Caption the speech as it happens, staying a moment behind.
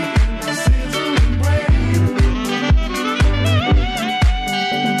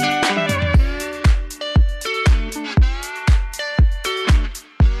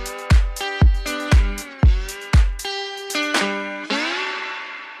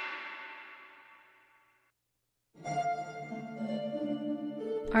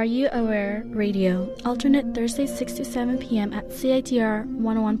Are You Aware Radio, alternate Thursdays 6 to 7 p.m. at CITR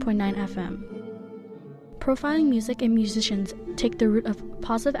 101.9 FM. Profiling music and musicians take the route of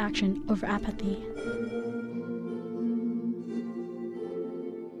positive action over apathy.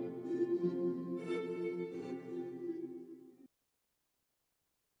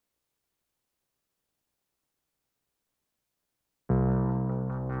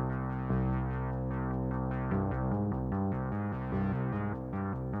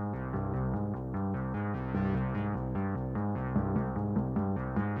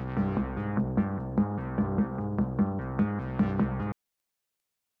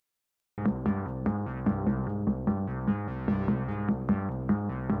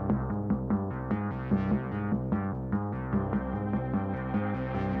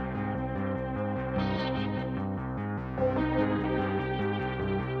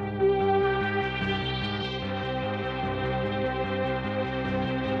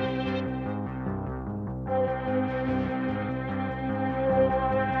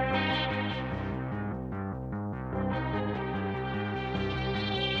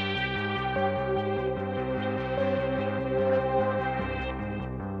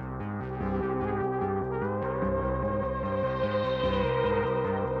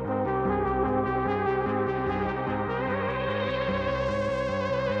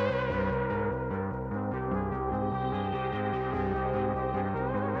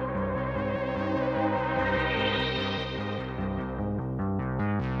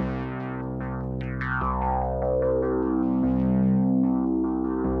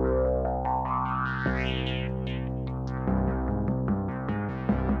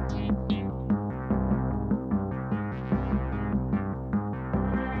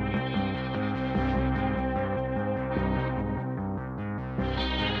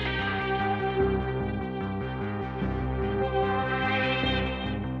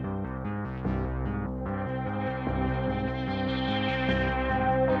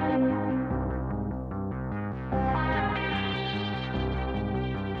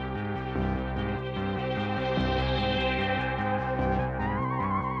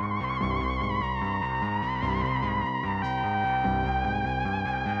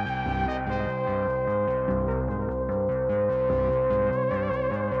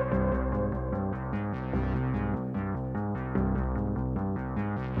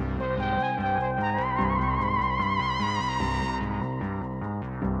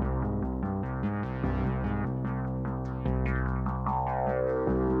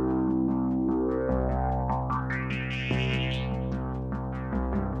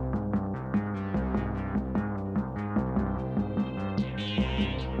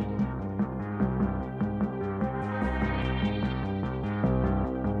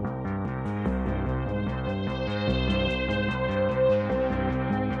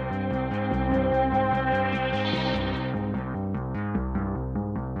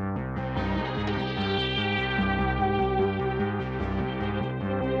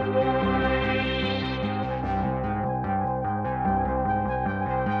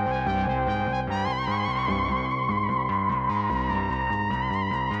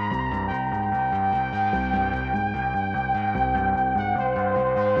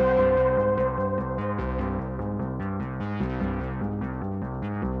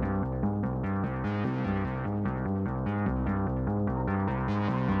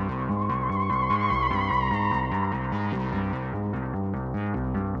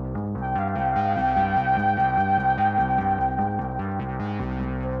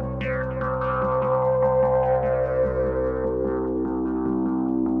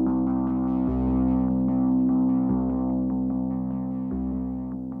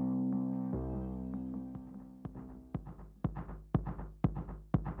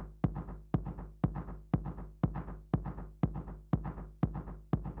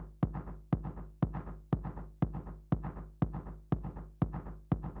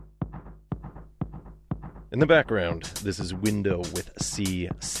 In the background, this is Window with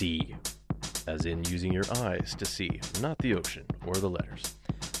CC, as in using your eyes to see, not the ocean or the letters.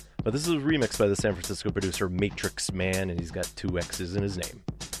 But this is a remix by the San Francisco producer Matrix Man, and he's got 2 X's in his name.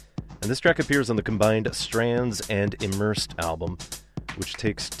 And this track appears on the combined Strands and Immersed album, which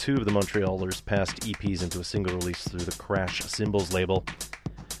takes 2 of the Montrealers' past EPs into a single release through the Crash Cymbals label.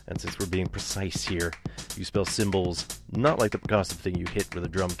 And since we're being precise here, you spell symbols not like the percussive thing you hit with a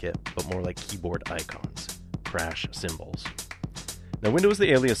drum kit, but more like keyboard icons. Crash Cymbals. Now, Window is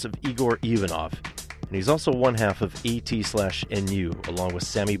the alias of Igor Ivanov, and he's also one half of AT/NU, along with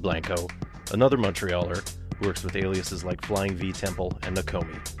Sammy Blanco, another Montrealer who works with aliases like Flying V Temple and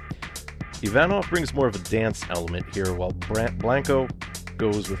Nakomi. Ivanov brings more of a dance element here, while Blanco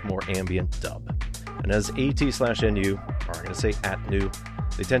goes with more ambient dub. And as AT/NU, or I'm going to say @NU,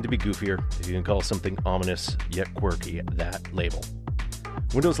 they tend to be goofier, if you can call something ominous yet quirky that label.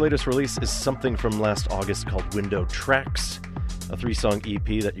 Window's latest release is something from last August called Window Tracks, a 3-song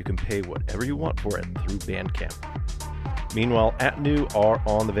EP that you can pay whatever you want for it through Bandcamp. Meanwhile, @NU are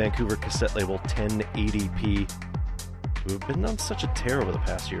on the Vancouver cassette label 1080p, who have been on such a tear over the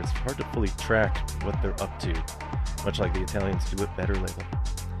past year, it's hard to fully track what they're up to, much like the Italians Do It Better label.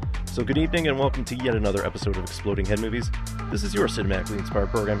 So good evening and welcome to yet another episode of Exploding Head Movies. This is your cinematically inspired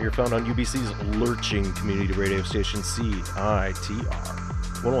program here found on UBC's lurching community radio station CITR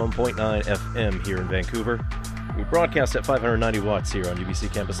 101.9 FM here in Vancouver. We broadcast at 590 watts here on UBC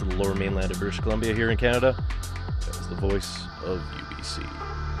campus in the Lower Mainland of British Columbia here in Canada. That is the voice of UBC.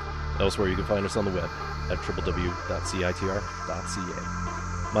 Elsewhere you can find us on the web at www.citr.ca.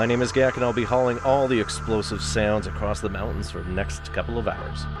 My name is Gak and I'll be hauling all the explosive sounds across the mountains for the next couple of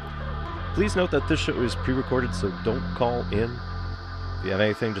hours. Please note that this show is pre-recorded, so don't call in. If you have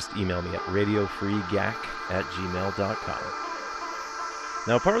anything, just email me at radiofreegak@gmail.com.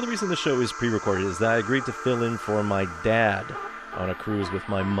 Now, part of the reason the show is pre-recorded is that I agreed to fill in for my dad on a cruise with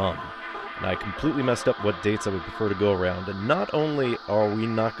my mom. And I completely messed up what dates I would prefer to go around. And not only are we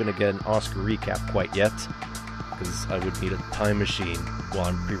not going to get an Oscar recap quite yet, because I would need a time machine while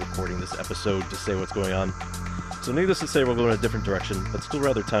I'm pre-recording this episode to say what's going on. So needless to say, we'll go in a different direction, but still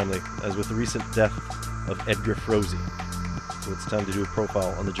rather timely, as with the recent death of Edgar Froese. So it's time to do a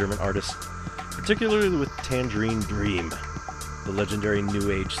profile on the German artist, particularly with Tangerine Dream, the legendary new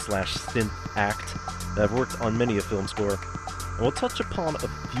age / synth act that have worked on many a film score. And we'll touch upon a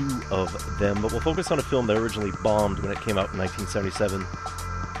few of them, but we'll focus on a film that originally bombed when it came out in 1977,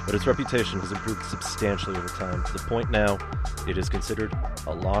 but its reputation has improved substantially over time, to the point now it is considered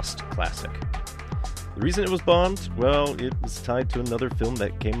a lost classic. The reason it was bombed, well, it was tied to another film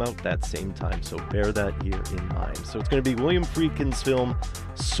that came out that same time, so bear that year in mind. So it's going to be William Friedkin's film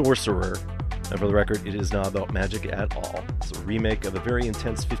Sorcerer, and for the record, it is not about magic at all. It's a remake of a very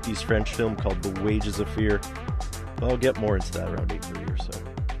intense 50s French film called The Wages of Fear. I'll get more into that around 8:30 or so.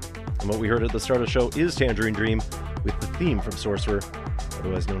 And what we heard at the start of the show is Tangerine Dream, with the theme from Sorcerer,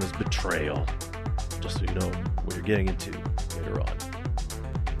 otherwise known as Betrayal, just so you know what you're getting into later on.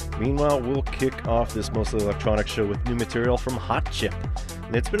 Meanwhile, we'll kick off this mostly electronic show with new material from Hot Chip.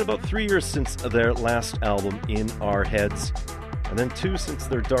 And it's been about 3 years since their last album, In Our Heads, and then 2 since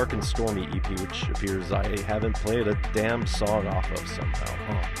their Dark and Stormy EP, which appears I haven't played a damn song off of somehow.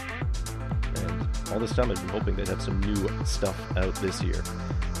 And all this time I've been hoping they'd have some new stuff out this year.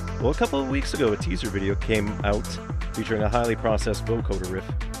 Well, a couple of weeks ago, a teaser video came out featuring a highly processed vocoder riff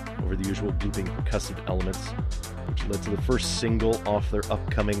over the usual looping percussive elements, which led to the first single off their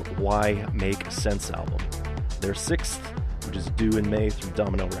upcoming Why Make Sense album, their 6th, which is due in May through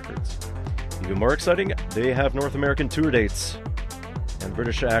Domino Records. Even more exciting, they have North American tour dates, and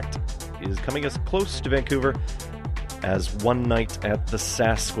British act is coming as close to Vancouver as one night at the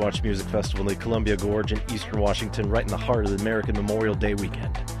Sasquatch Music Festival in the Columbia Gorge in eastern Washington, right in the heart of the American Memorial Day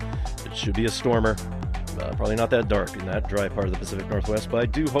weekend. It should be a stormer. Probably not that dark in that dry part of the Pacific Northwest, but I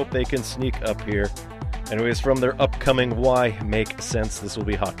do hope they can sneak up here. Anyways, from their upcoming Why Make Sense, this will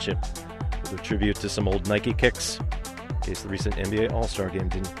be Hot Chip, with a tribute to some old Nike kicks, in case the recent NBA All-Star game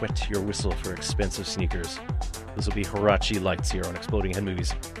didn't wet your whistle for expensive sneakers. This will be Hirachi Lights here on Exploding Head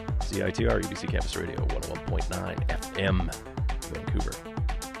Movies, CITR, UBC Campus Radio, 101.9 FM, Vancouver.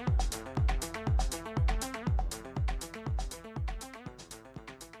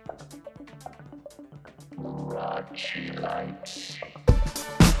 Hirachi Lights.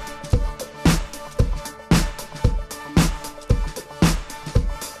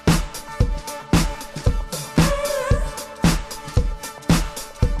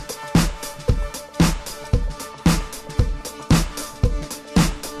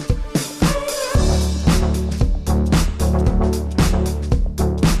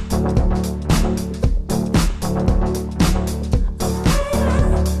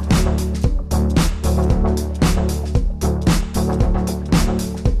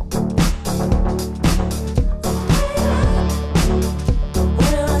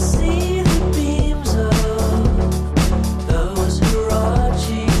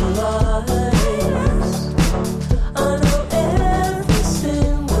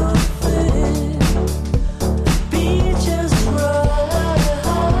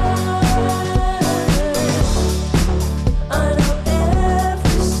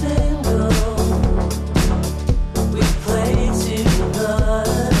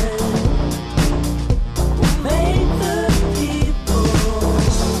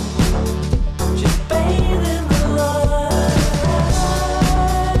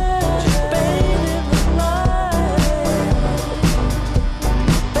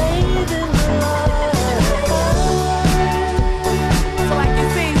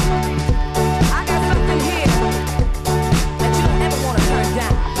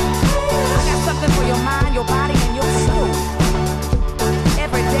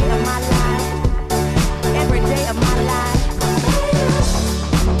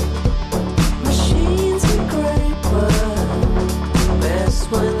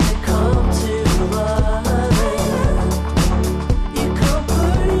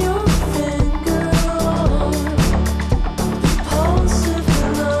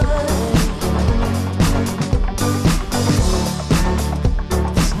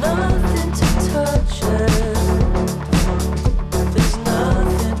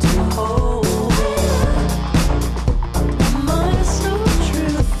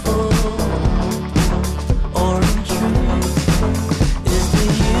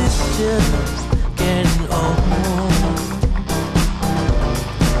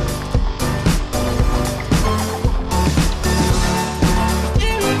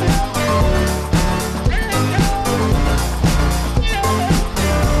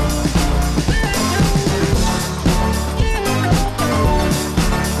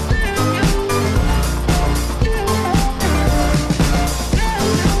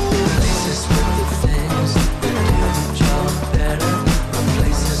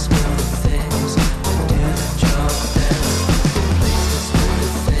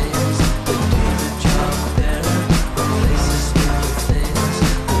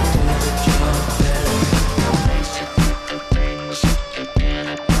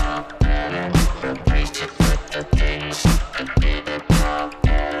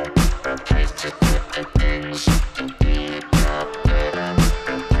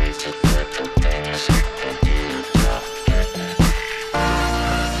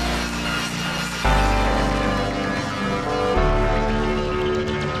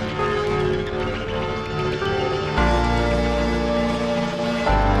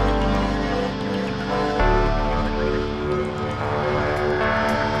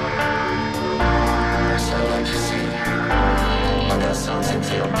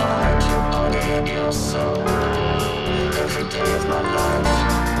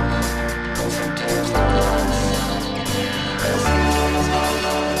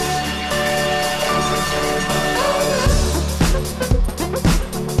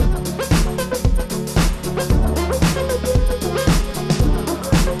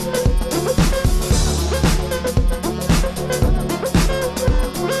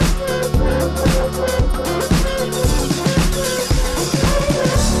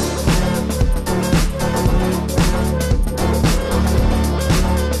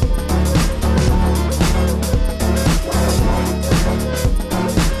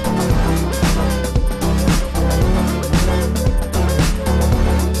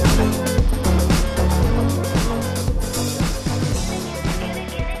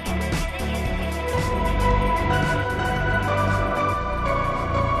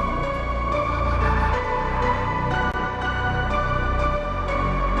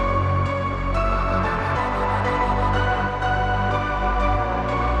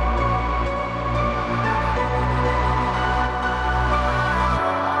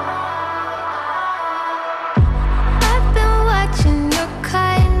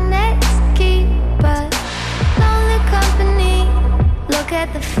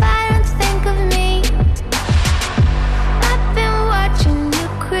 think of me. I've been watching you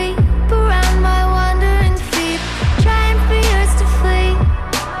creep around my wandering feet, trying for years to flee.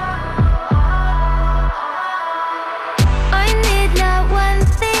 I need not one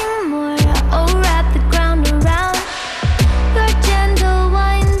thing more. Oh, wrap the ground around your gentle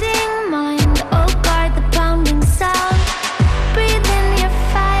winding mind. Oh, guard the pounding sound. Breathe in your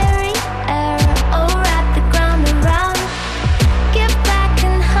fiery air. Oh, wrap the ground around. Get back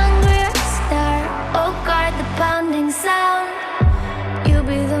and hungrier stare. Oh, guard the pounding sound. You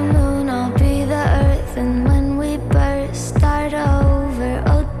be the moon, I'll be the earth, and when we burst, start over.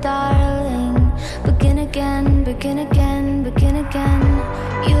 Oh, darling, begin again, begin again, begin again.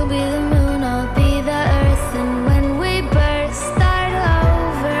 You be the moon, I'll be the earth, and when we burst, start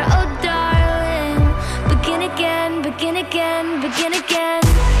over. Oh, darling, begin again, begin again, begin again.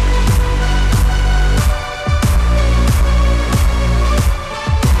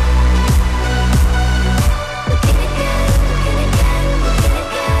 Begin again, begin again, begin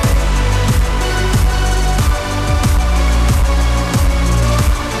again.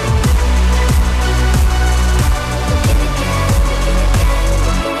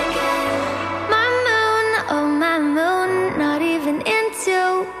 My moon, oh my moon, not even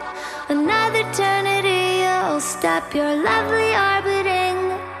into another eternity. You'll stop your lovely orbiting.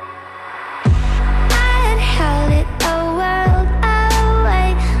 I had held it a world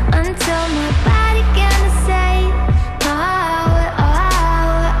away until my body began to say, oh,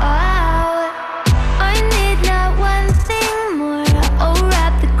 oh, oh. I need not one thing more. Oh,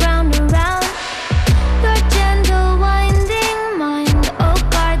 wrap the ground around your gentle winding mind. Oh,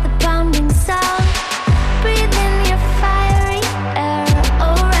 guard the pounding sound. Breathe in your fiery air.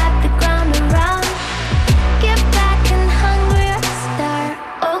 Oh, wrap the ground around. Get back and hungrier stare.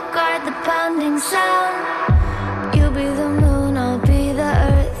 Oh, guard the pounding sound. You be the moon, I'll be the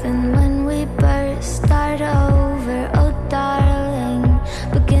earth, and when we burst, start over. Oh, darling,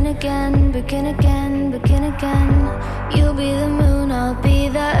 begin again, begin again, begin again. You be the moon, I'll be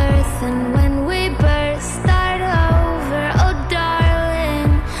the earth, and when we burst, start over. Oh,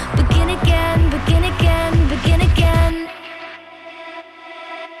 darling, begin again, begin again, begin again.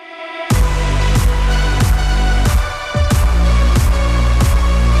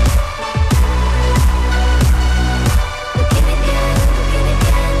 Begin again, begin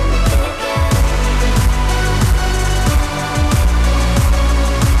again, begin again. Begin again, begin again, begin again.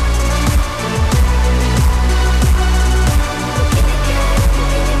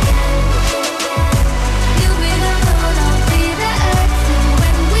 You be the moon, I'll be the earth, and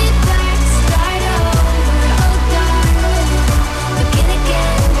when we burst, start over. Oh, darling, begin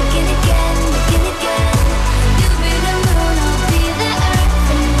again, begin again, begin again. You be the moon, I'll be the earth,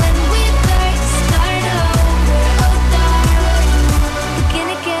 and when we burst, start over. Oh, darling, begin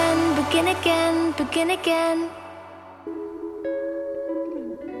again, begin again, begin again.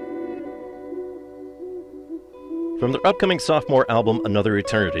 From their upcoming sophomore album, Another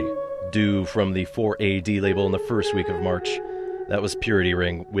Eternity, due from the 4AD label in the first week of March, that was Purity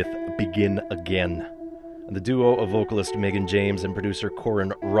Ring with Begin Again. And the duo of vocalist Megan James and producer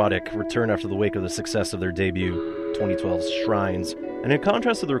Corin Roddick return after the wake of the success of their debut, 2012's Shrines. And in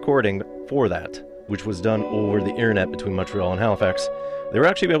contrast to the recording for that, which was done over the internet between Montreal and Halifax, they were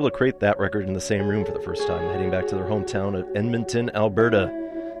actually able to create that record in the same room for the first time, heading back to their hometown of Edmonton, Alberta,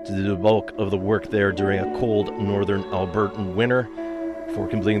 to do the bulk of the work there during a cold northern Albertan winter, before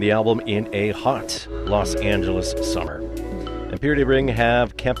completing the album in a hot Los Angeles summer. And Purity Ring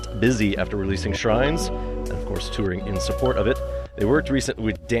have kept busy after releasing Shrines, and of course touring in support of it. They worked recently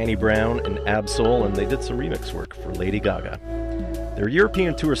with Danny Brown and Absol, and they did some remix work for Lady Gaga. Their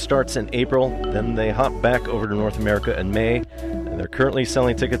European tour starts in April, then they hop back over to North America in May, and they're currently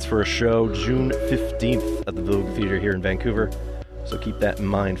selling tickets for a show June 15th at the Vogue Theatre here in Vancouver. So keep that in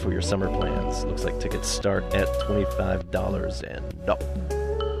mind for your summer plans. Looks like tickets start at $25 and up.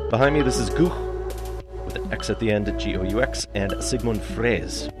 Behind me, this is Gouh, with an X at the end, G-O-U-X, and Sigmund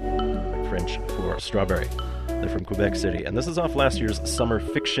Fraise, like French for strawberry. They're from Quebec City, and this is off last year's summer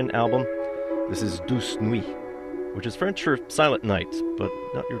fiction album. This is Douce Nuit, which is French for silent night, but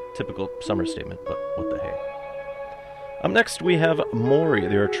not your typical summer statement, but what the hey. Up next, we have Maury.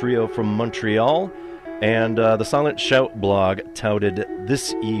 They're a trio from Montreal, and the Silent Shout blog touted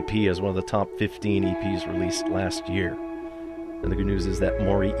this EP as one of the top 15 EPs released last year. And the good news is that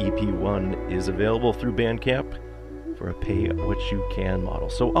Maury EP1 is available through Bandcamp for a pay-what-you-can model.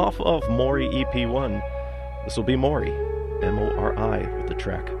 So off of Maury EP1, this will be Maury, M-O-R-I, with the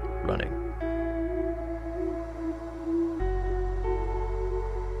track Running.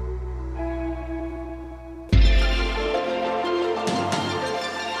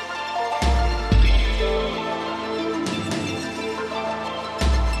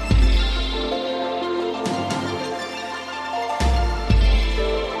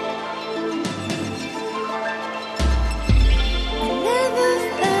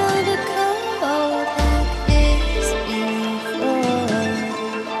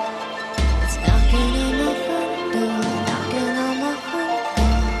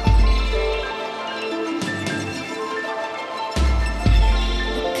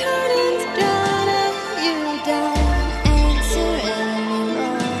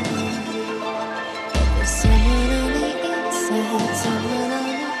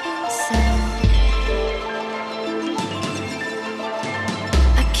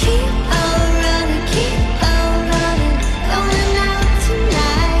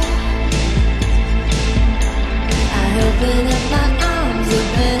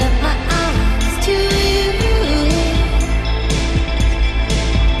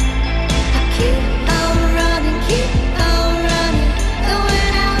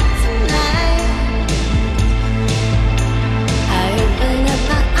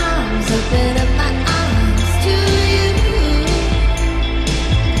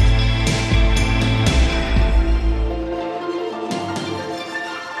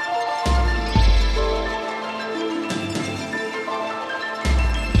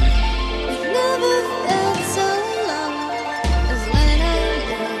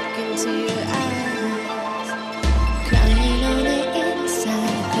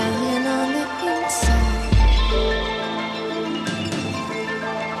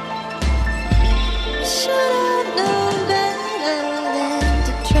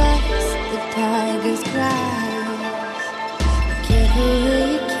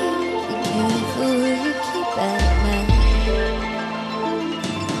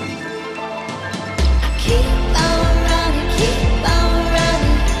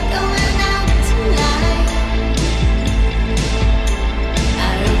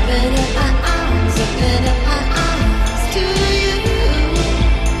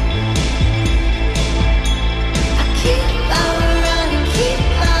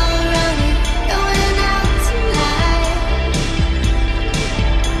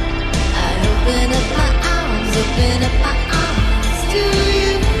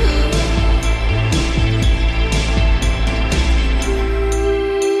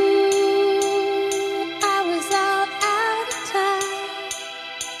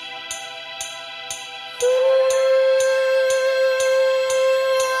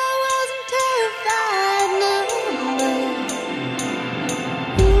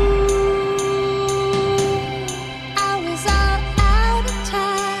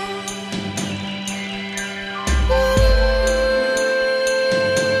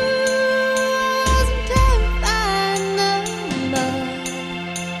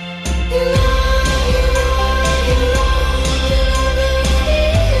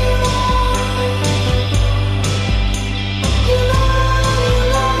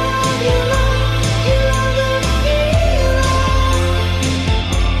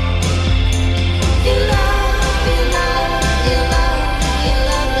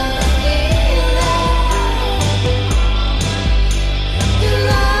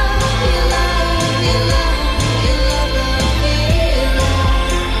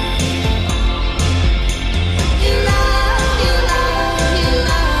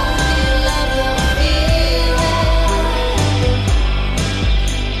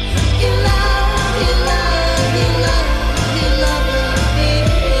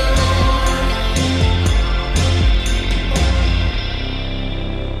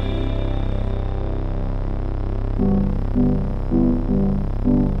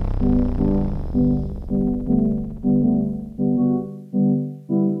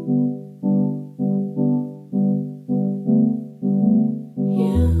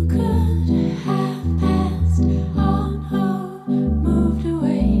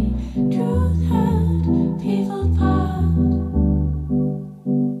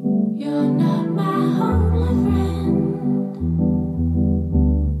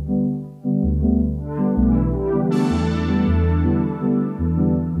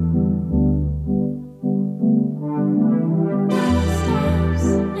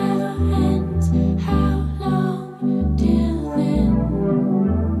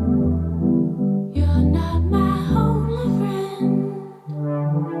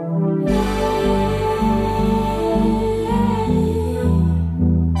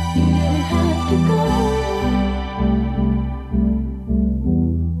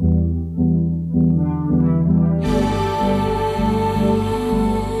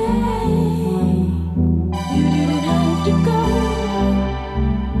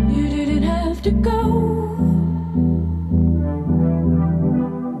 to go.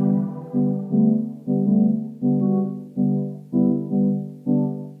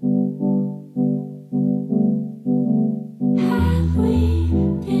 Have we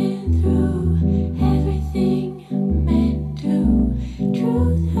been through everything meant to?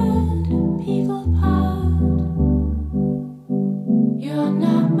 Truth hurt people part. You're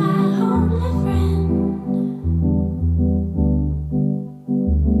not my only friend.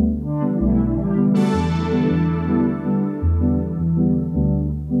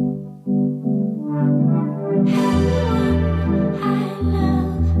 Everyone I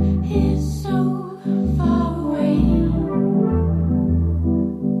love is so far away.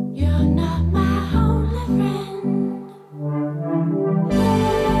 You're not my only friend.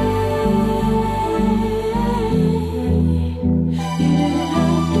 You didn't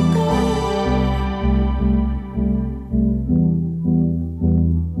have to go.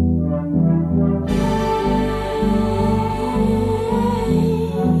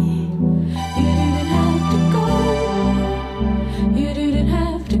 You didn't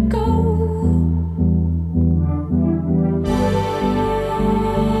have to go.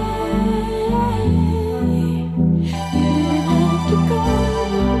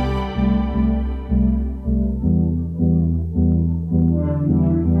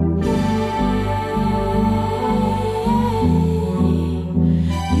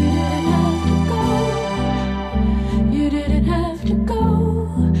 You didn't have to go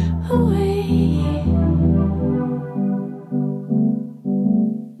away.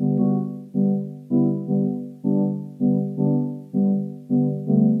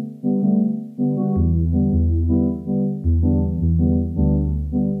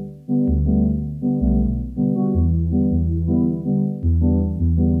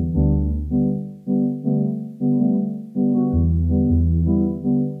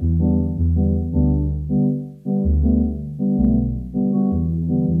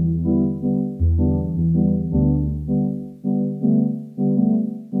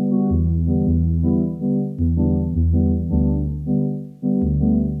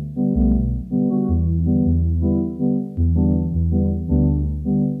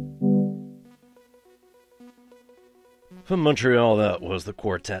 From Montreal, that was the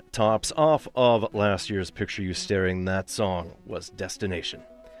Quartet Tops. Off of last year's Picture You Staring, that song was Destination.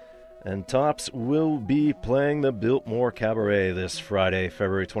 And Tops will be playing the Biltmore Cabaret this Friday,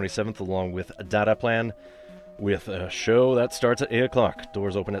 February 27th, along with Data Plan, with a show that starts at 8 o'clock.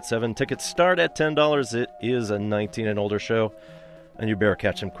 Doors open at 7. Tickets start at $10. It is a 19 and older show. And you better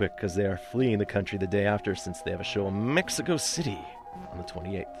catch them quick, because they are fleeing the country the day after, since they have a show in Mexico City on the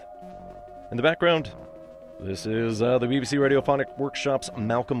 28th. In the background, this is the BBC Radiophonic Workshop's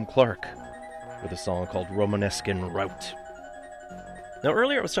Malcolm Clark with a song called Romanesque en Route. Now,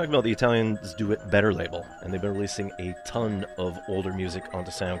 earlier I was talking about the Italians Do It Better label, and they've been releasing a ton of older music onto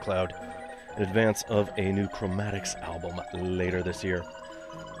SoundCloud in advance of a new Chromatics album later this year.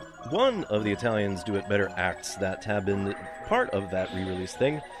 One of the Italians Do It Better acts that have been part of that re-release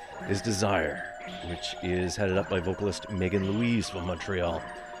thing is Desire, which is headed up by vocalist Megan Louise from Montreal.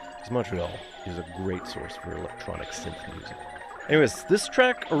 Because Montreal is a great source for electronic synth music. Anyways, this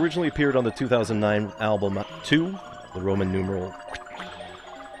track originally appeared on the 2009 album 2, the Roman numeral,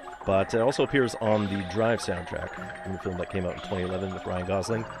 but it also appears on the Drive soundtrack in the film that came out in 2011 with Ryan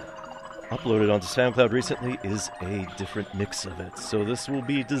Gosling. Uploaded onto SoundCloud recently is a different mix of it, so this will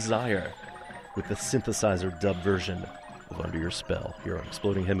be Desire with the synthesizer dub version of Under Your Spell here on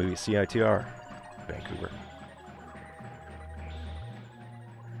Exploding Head Movie CITR, Vancouver.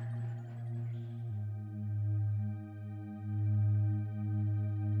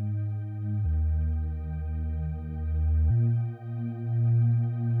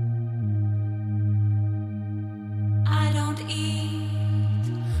 I don't eat,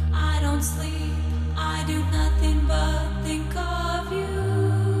 I don't sleep, I do nothing but think of you.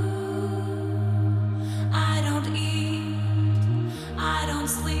 I don't eat, I don't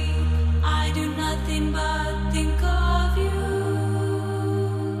sleep, I do nothing but think of you.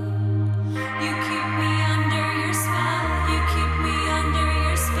 You keep me under your spell, you keep me under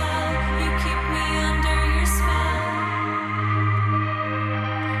your spell, you keep me under your spell.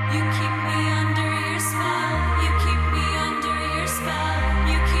 You keep me under your spell, you keep me under your spell,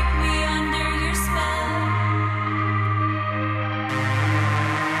 you keep me under your spell.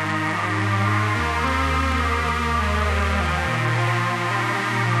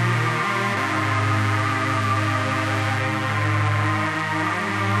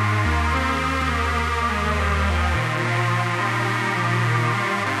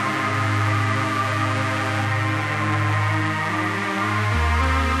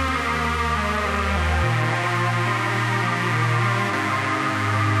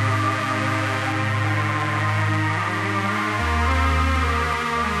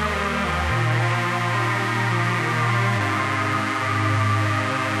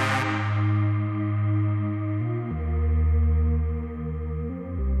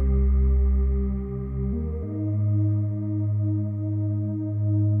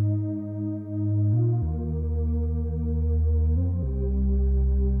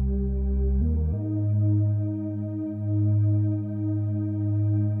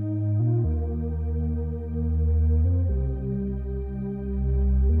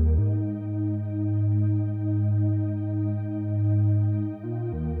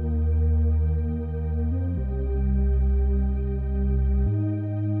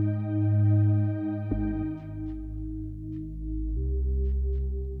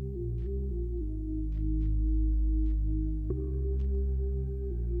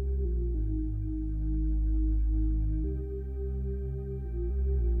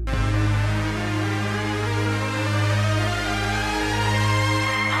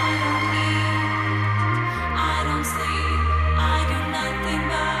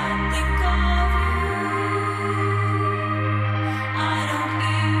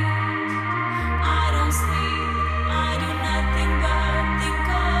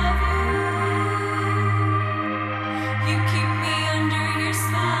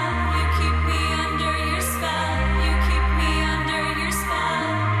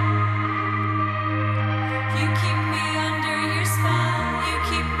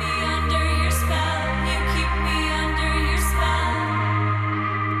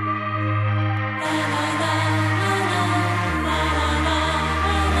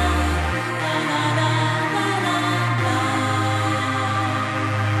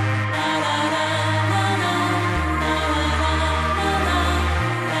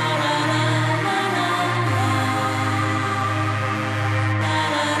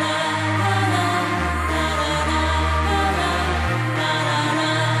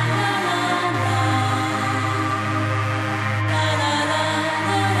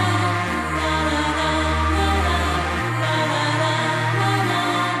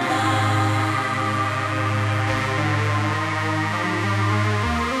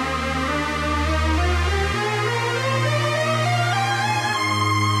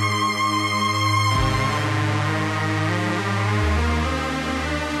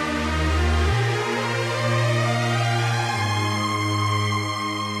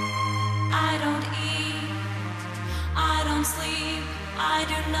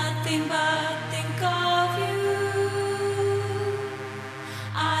 do nothing but think of you.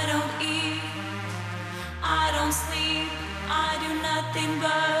 I don't eat, I don't sleep, I do nothing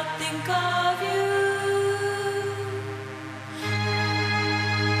but think of you.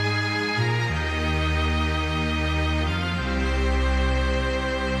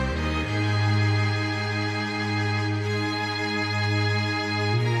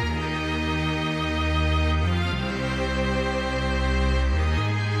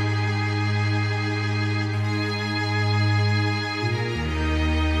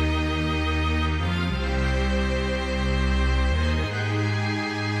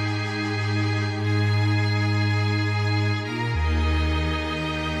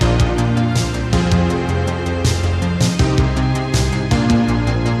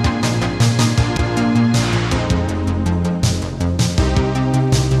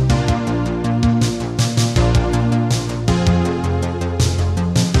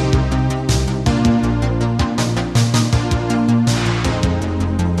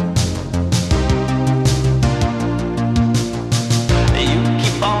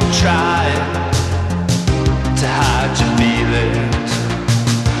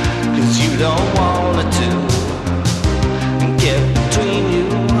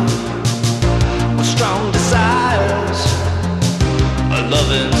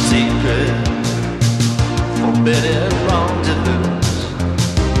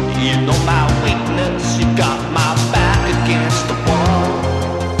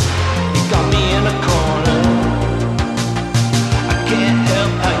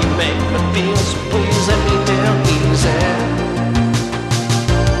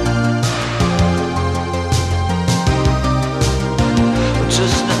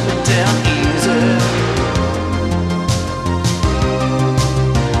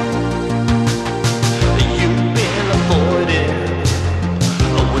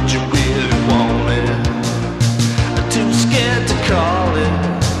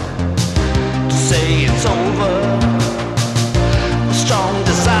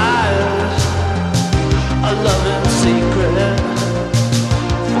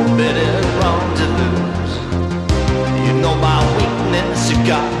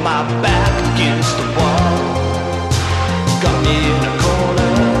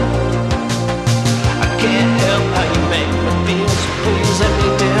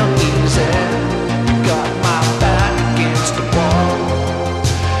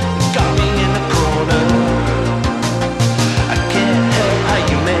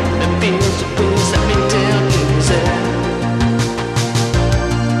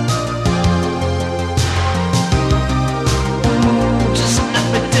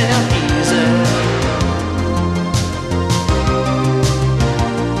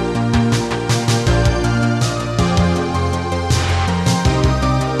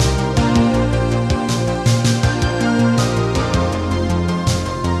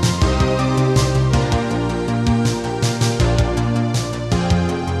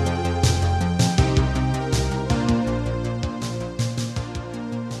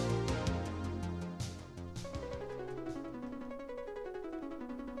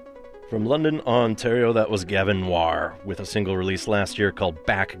 From London, Ontario, that was Gavin Noir with a single released last year called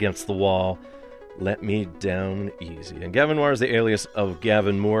Back Against the Wall, Let Me Down Easy. And Gavin Noir is the alias of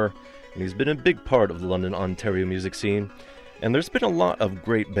Gavin Moore, and he's been a big part of the London, Ontario music scene. And there's been a lot of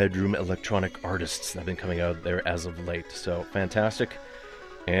great bedroom electronic artists that have been coming out there as of late, so fantastic.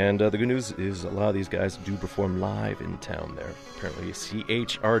 And the good news is a lot of these guys do perform live in town there. Apparently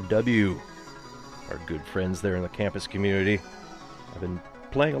CHRW, our good friends there in the campus community, have been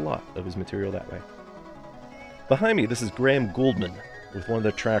playing a lot of his material that way. Behind me, this is Graham Gouldman with one of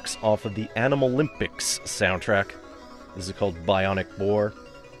the tracks off of the Animalympics soundtrack. This is called Bionic Boar.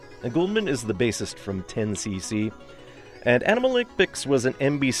 And Gouldman is the bassist from 10cc. And Animalympics was an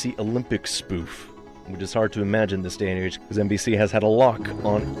NBC Olympics spoof, which is hard to imagine this day and age because NBC has had a lock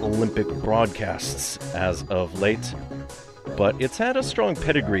on Olympic broadcasts as of late. But it's had a strong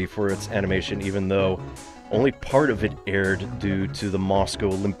pedigree for its animation, even though only part of it aired due to the Moscow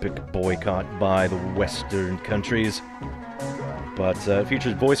Olympic boycott by the Western countries. But it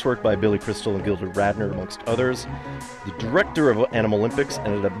features voice work by Billy Crystal and Gilda Radner, amongst others. The director of Animalympics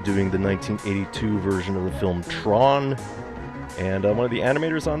ended up doing the 1982 version of the film Tron. And one of the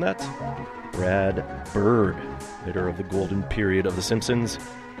animators on that, Brad Bird, creator of the golden period of The Simpsons,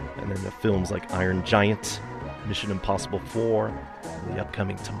 and then the films like Iron Giant, Mission Impossible 4, and the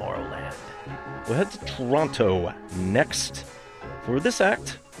upcoming Tomorrowland. We'll head to Toronto next for this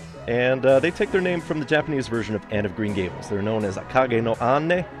act, and they take their name from the Japanese version of Anne of Green Gables. They're known as Akage no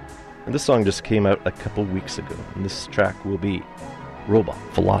Anne, and this song just came out a couple weeks ago, and this track will be Robot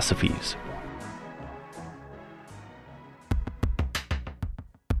Philosophies.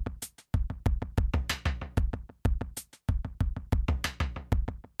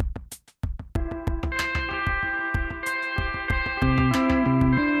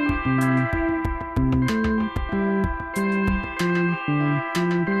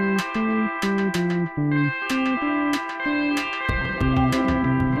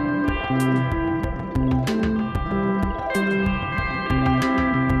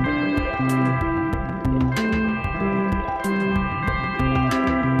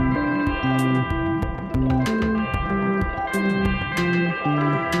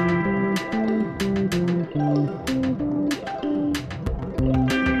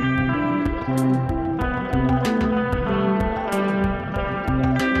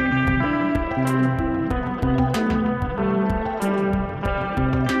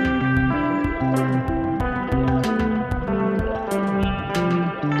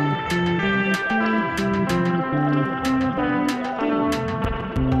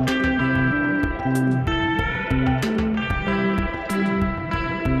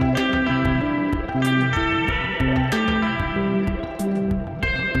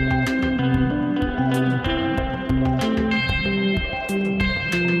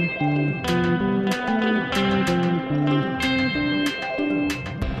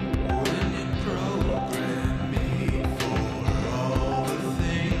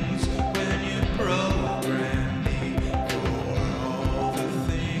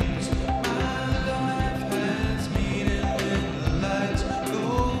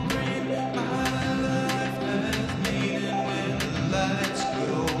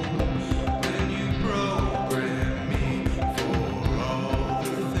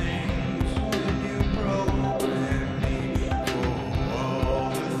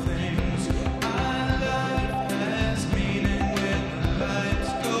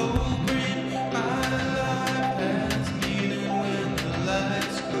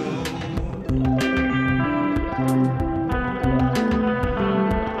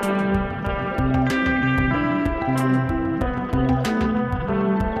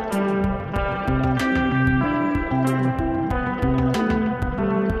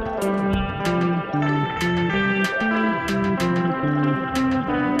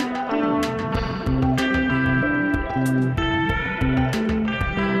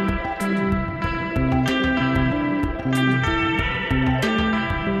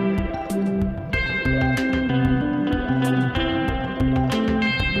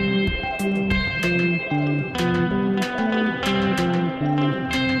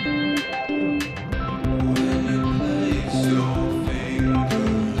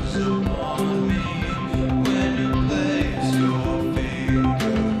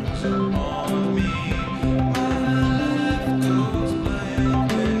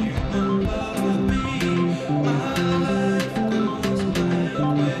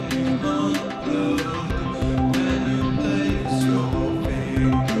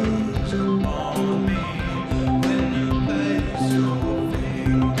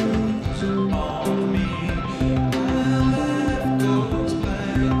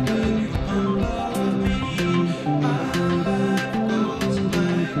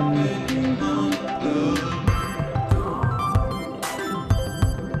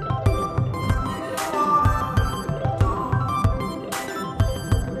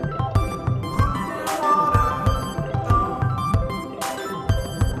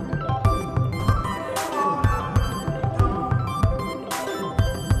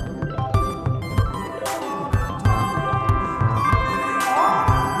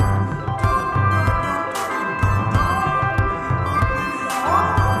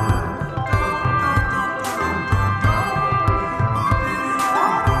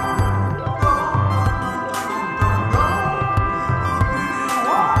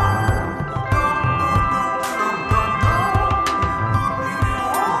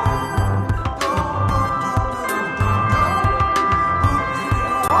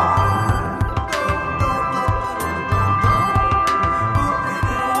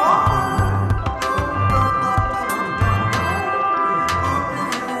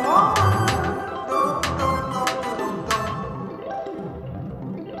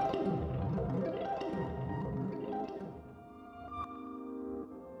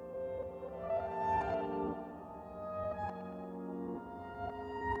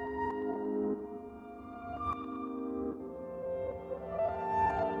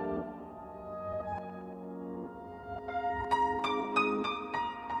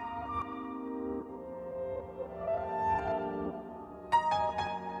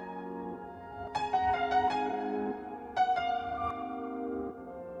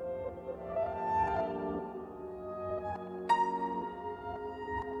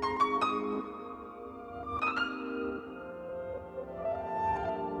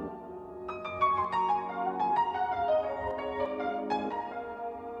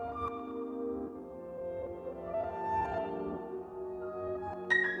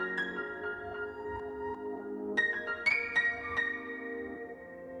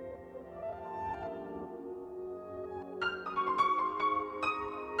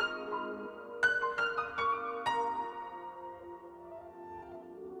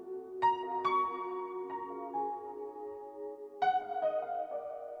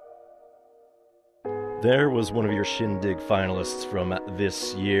 There was one of your Shindig finalists from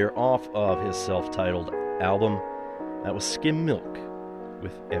this year off of his self-titled album. That was Skim Milk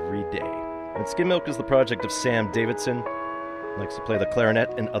with Every Day. And Skim Milk is the project of Sam Davidson. He likes to play the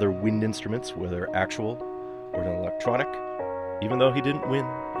clarinet and other wind instruments, whether actual or an electronic. Even though he didn't win,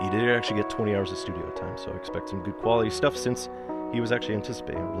 he did actually get 20 hours of studio time, so I expect some good quality stuff since he was actually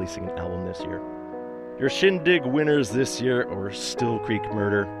anticipating releasing an album this year. Your Shindig winners this year are Still Creek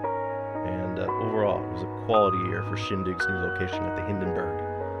Murder, and overall it was a quality year for Shindig's new location at the Hindenburg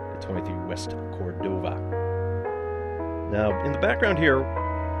at 23 West Cordova. Now, in the background here,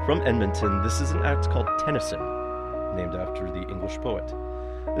 from Edmonton, this is an act called Tennyson, named after the English poet.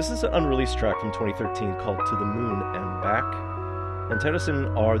 This is an unreleased track from 2013 called To the Moon and Back. And Tennyson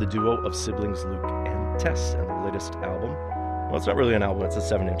are the duo of siblings Luke and Tess, and their latest album. Well, it's not really an album, it's a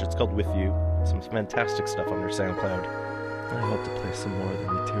 7-inch. It's called With You. Some fantastic stuff on their SoundCloud. I hope to play some more of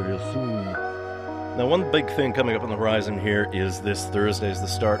the material soon. Now, one big thing coming up on the horizon here is this Thursday is the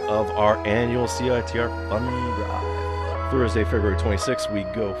start of our annual CITR Fun Drive. Thursday, February 26th, we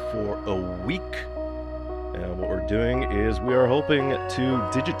go for a week. And what we're doing is we are hoping to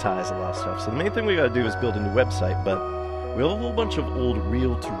digitize a lot of stuff. So the main thing we got to do is build a new website, but we have a whole bunch of old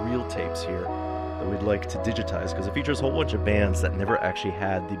reel-to-reel tapes here that we'd like to digitize because it features a whole bunch of bands that never actually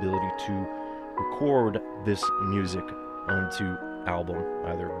had the ability to record this music onto album,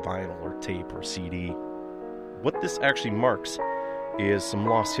 either vinyl or tape or CD. What this actually marks is some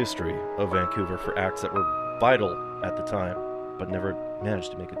lost history of Vancouver for acts that were vital at the time, but never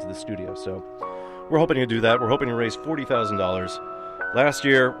managed to make it to the studio. So we're hoping to do that. We're hoping to raise $40,000. Last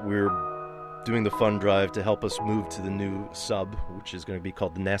year, we were doing the fund drive to help us move to the new sub, which is going to be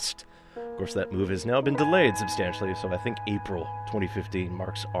called The Nest. Of course, that move has now been delayed substantially, so I think April 2015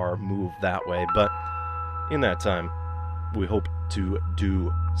 marks our move that way. But in that time, we hope to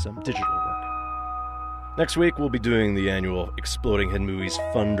do some digital work. Next week, we'll be doing the annual Exploding Head Movies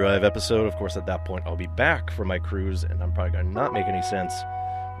Fund Drive episode. Of course, at that point, I'll be back from my cruise, and I'm probably going to not make any sense.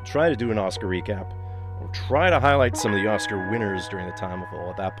 We'll try to do an Oscar recap. We'll try to highlight some of the Oscar winners during the time, although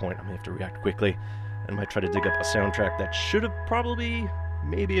at that point, I'm going to have to react quickly, and might try to dig up a soundtrack that should have probably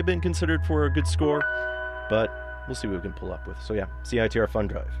maybe have been considered for a good score, but we'll see what we can pull up with. So yeah, CITR Fun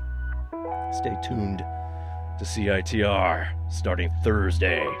Drive. Stay tuned to CITR starting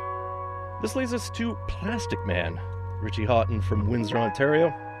Thursday. This leads us to Plastic Man. Richie Houghton from Windsor,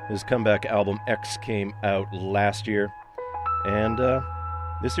 Ontario. His comeback album X came out last year, and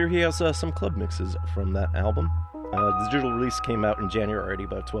this year he has some club mixes from that album. The digital release came out in January already,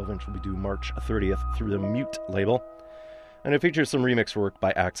 but a 12-inch will be due March 30th through the Mute label. And it features some remix work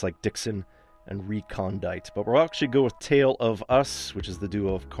by acts like Dixon and Recondite. But we'll actually go with Tale of Us, which is the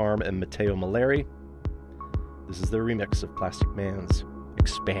duo of Carm and Matteo Maleri. This is their remix of Plastic Man's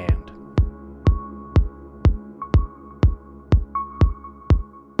Expand.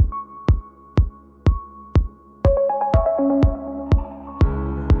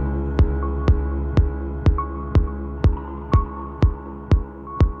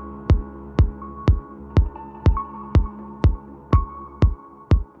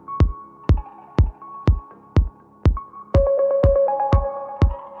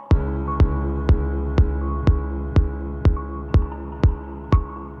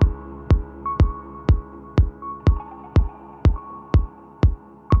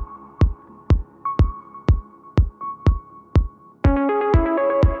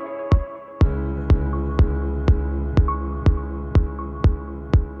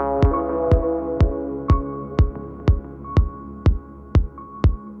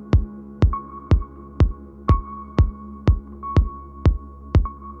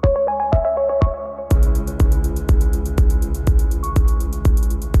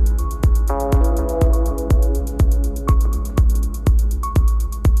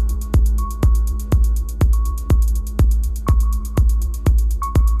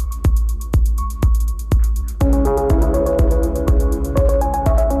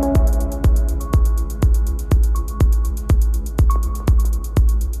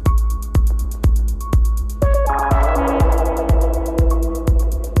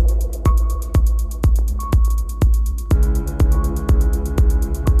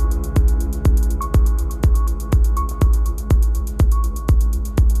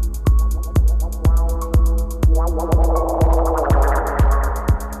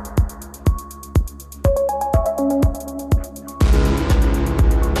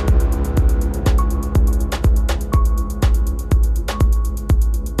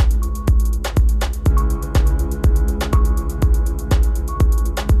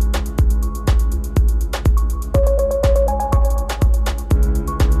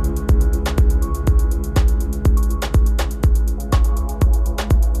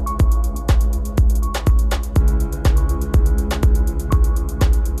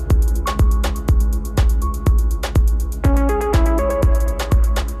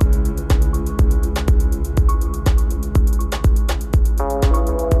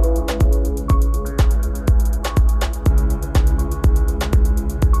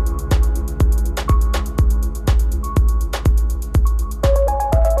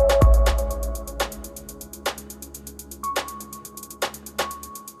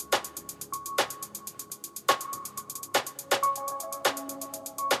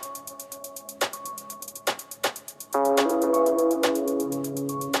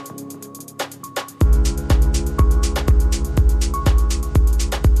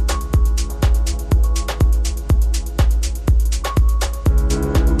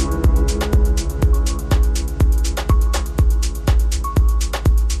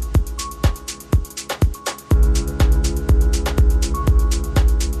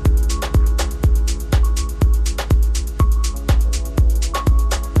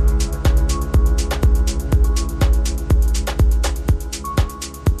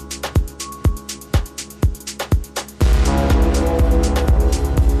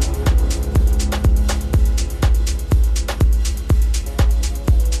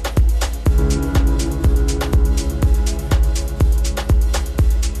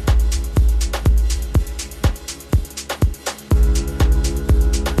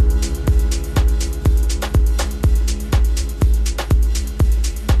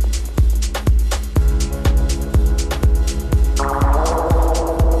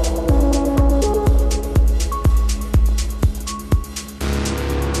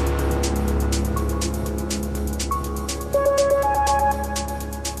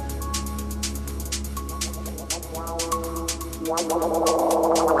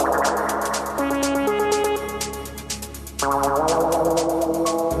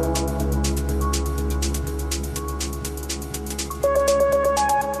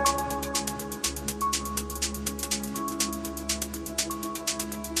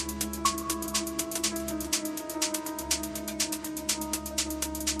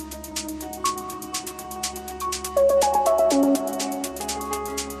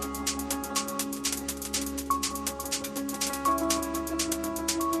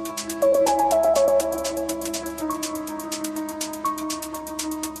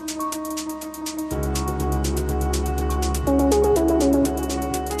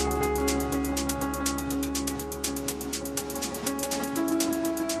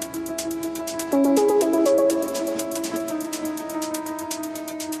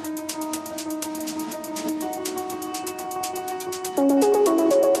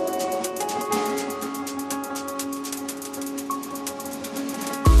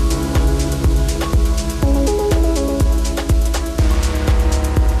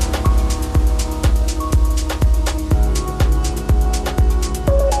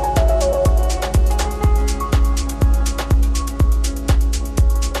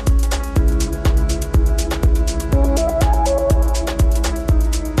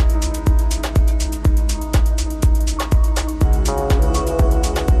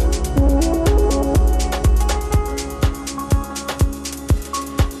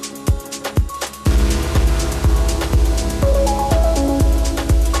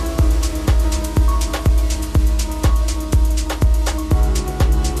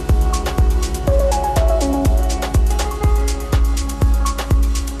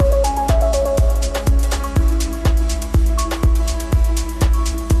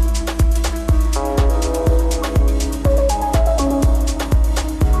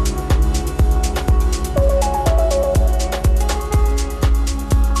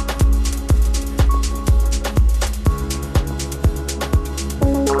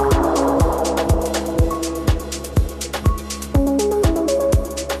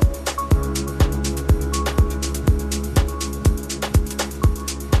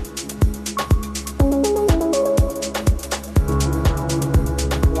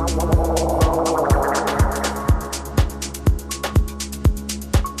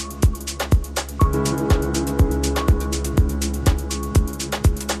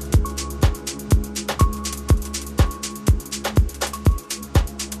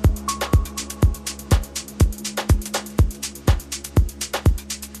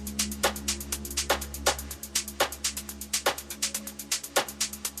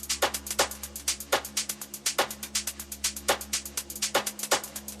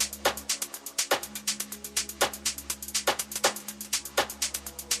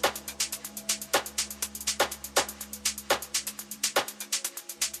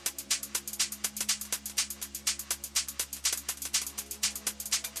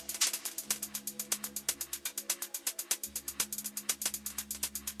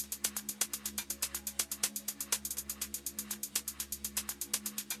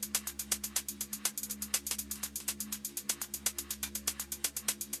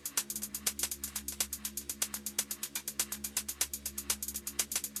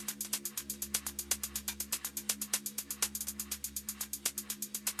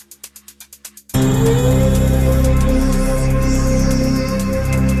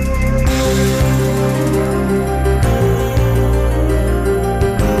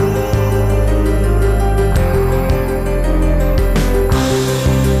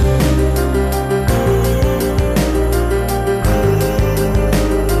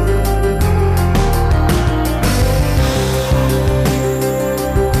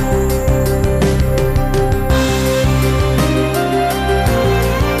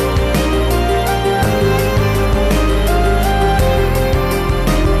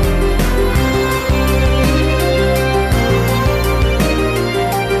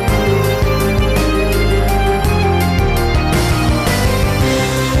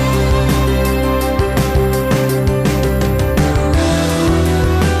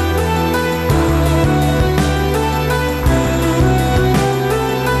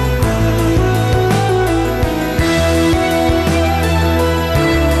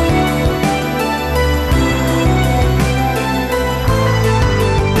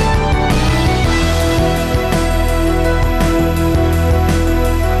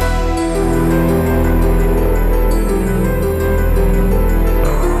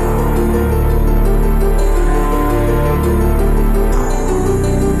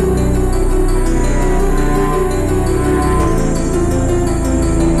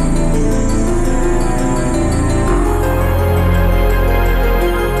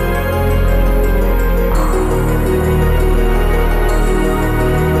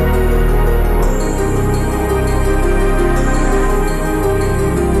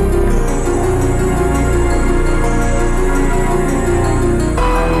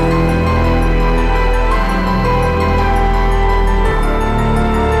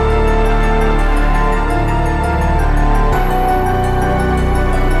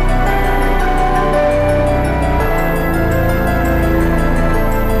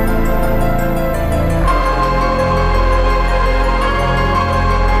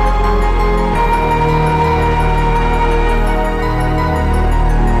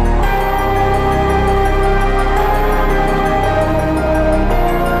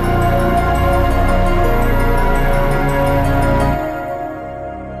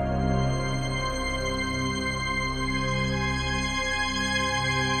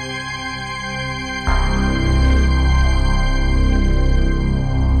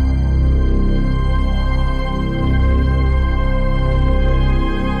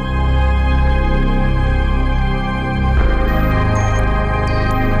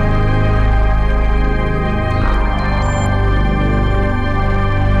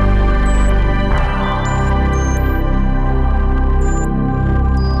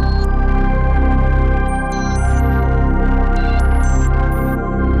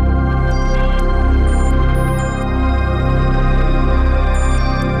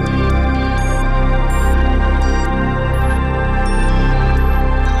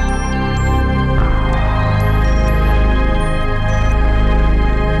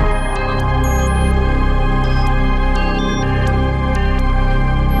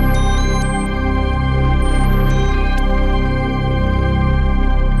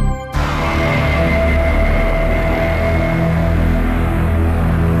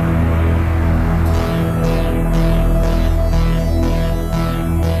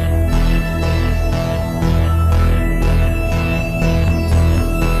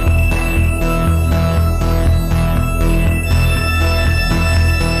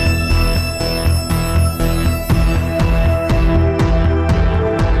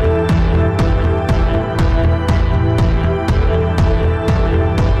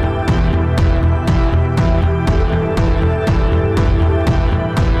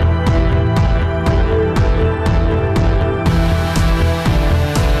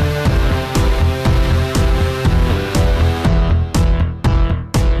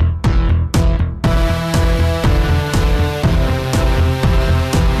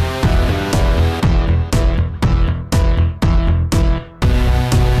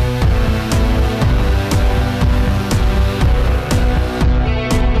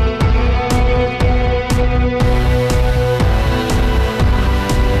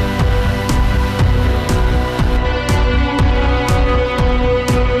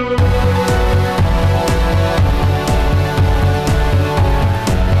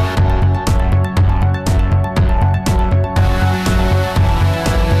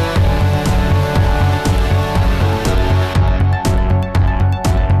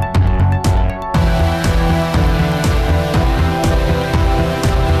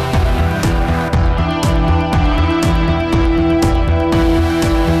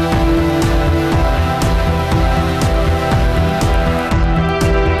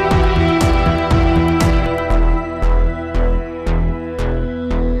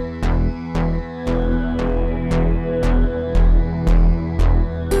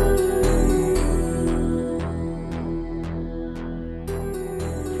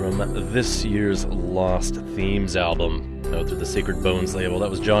 this year's Lost Themes album out through the Sacred Bones label. That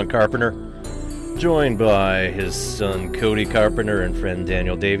was John Carpenter, joined by his son Cody Carpenter and friend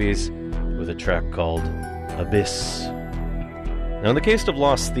Daniel Davies with a track called Abyss. Now, in the case of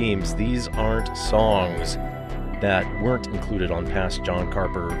Lost Themes, these aren't songs that weren't included on past John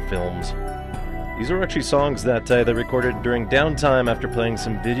Carpenter films. These are actually songs that they recorded during downtime after playing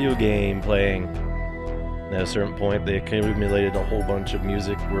some video game playing. At a certain point, they accumulated a whole bunch of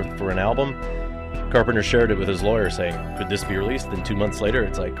music worth for an album. Carpenter shared it with his lawyer, saying, could this be released? Then 2 months later,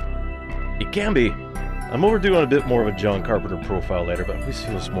 it's like, it can be. I'm overdue on a bit more of a John Carpenter profile later, but this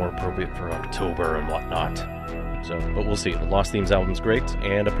feels more appropriate for October and whatnot. But we'll see. The Lost Themes album's great,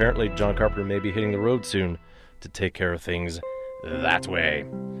 and apparently John Carpenter may be hitting the road soon to take care of things that way.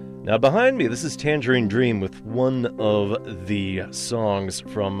 Now behind me, this is Tangerine Dream with one of the songs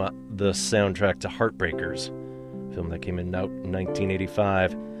from the soundtrack to Heartbreakers, a film that came out in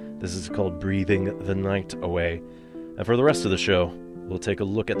 1985. This is called Breathing the Night Away. And for the rest of the show, we'll take a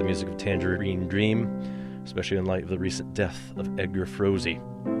look at the music of Tangerine Dream, especially in light of the recent death of Edgar Froese.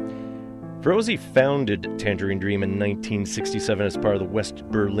 Froese founded Tangerine Dream in 1967 as part of the West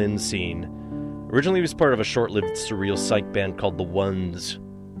Berlin scene. Originally, he was part of a short-lived surreal psych band called The Ones,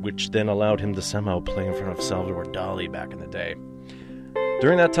 which then allowed him to somehow play in front of Salvador Dali back in the day.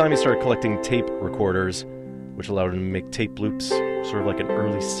 During that time, he started collecting tape recorders, which allowed him to make tape loops, sort of like an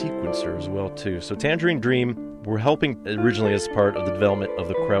early sequencer as well, too. So Tangerine Dream were helping originally as part of the development of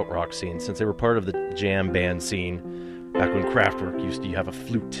the krautrock scene, since they were part of the jam band scene, back when Kraftwerk used to have a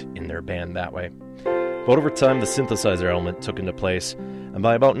flute in their band that way. But over time, the synthesizer element took into place, and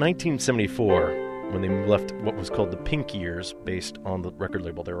by about 1974, when they left what was called the Pink Years, based on the record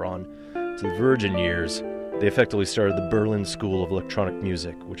label they were on, to the Virgin Years, they effectively started the Berlin School of Electronic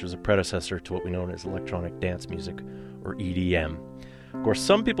Music, which was a predecessor to what we know as electronic dance music, or EDM. Of course,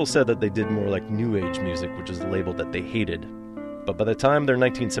 some people said that they did more like New Age music, which is a label that they hated. But by the time their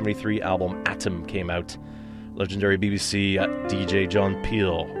 1973 album Atom came out, legendary BBC DJ John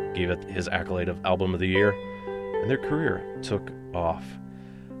Peel gave it his accolade of Album of the Year, and their career took off.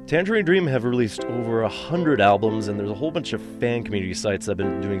 Tangerine Dream have released over 100 albums, and there's a whole bunch of fan community sites that have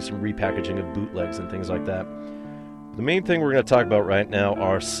been doing some repackaging of bootlegs and things like that. The main thing we're going to talk about right now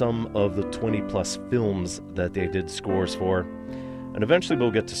are some of the 20-plus films that they did scores for, and eventually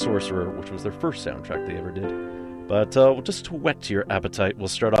we'll get to Sorcerer, which was their first soundtrack they ever did. But just to whet your appetite, we'll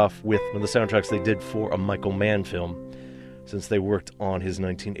start off with one of the soundtracks they did for a Michael Mann film, since they worked on his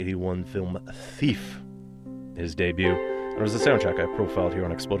 1981 film Thief, his debut. It was a soundtrack I profiled here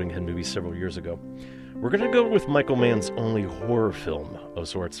on Exploding Head Movies several years ago. We're going to go with Michael Mann's only horror film of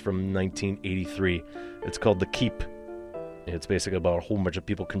sorts from 1983. It's called The Keep. It's basically about a whole bunch of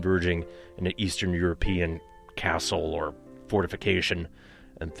people converging in an Eastern European castle or fortification,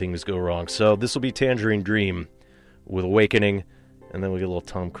 and things go wrong. So this will be Tangerine Dream with Awakening, and then we'll get a little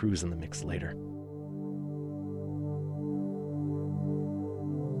Tom Cruise in the mix later.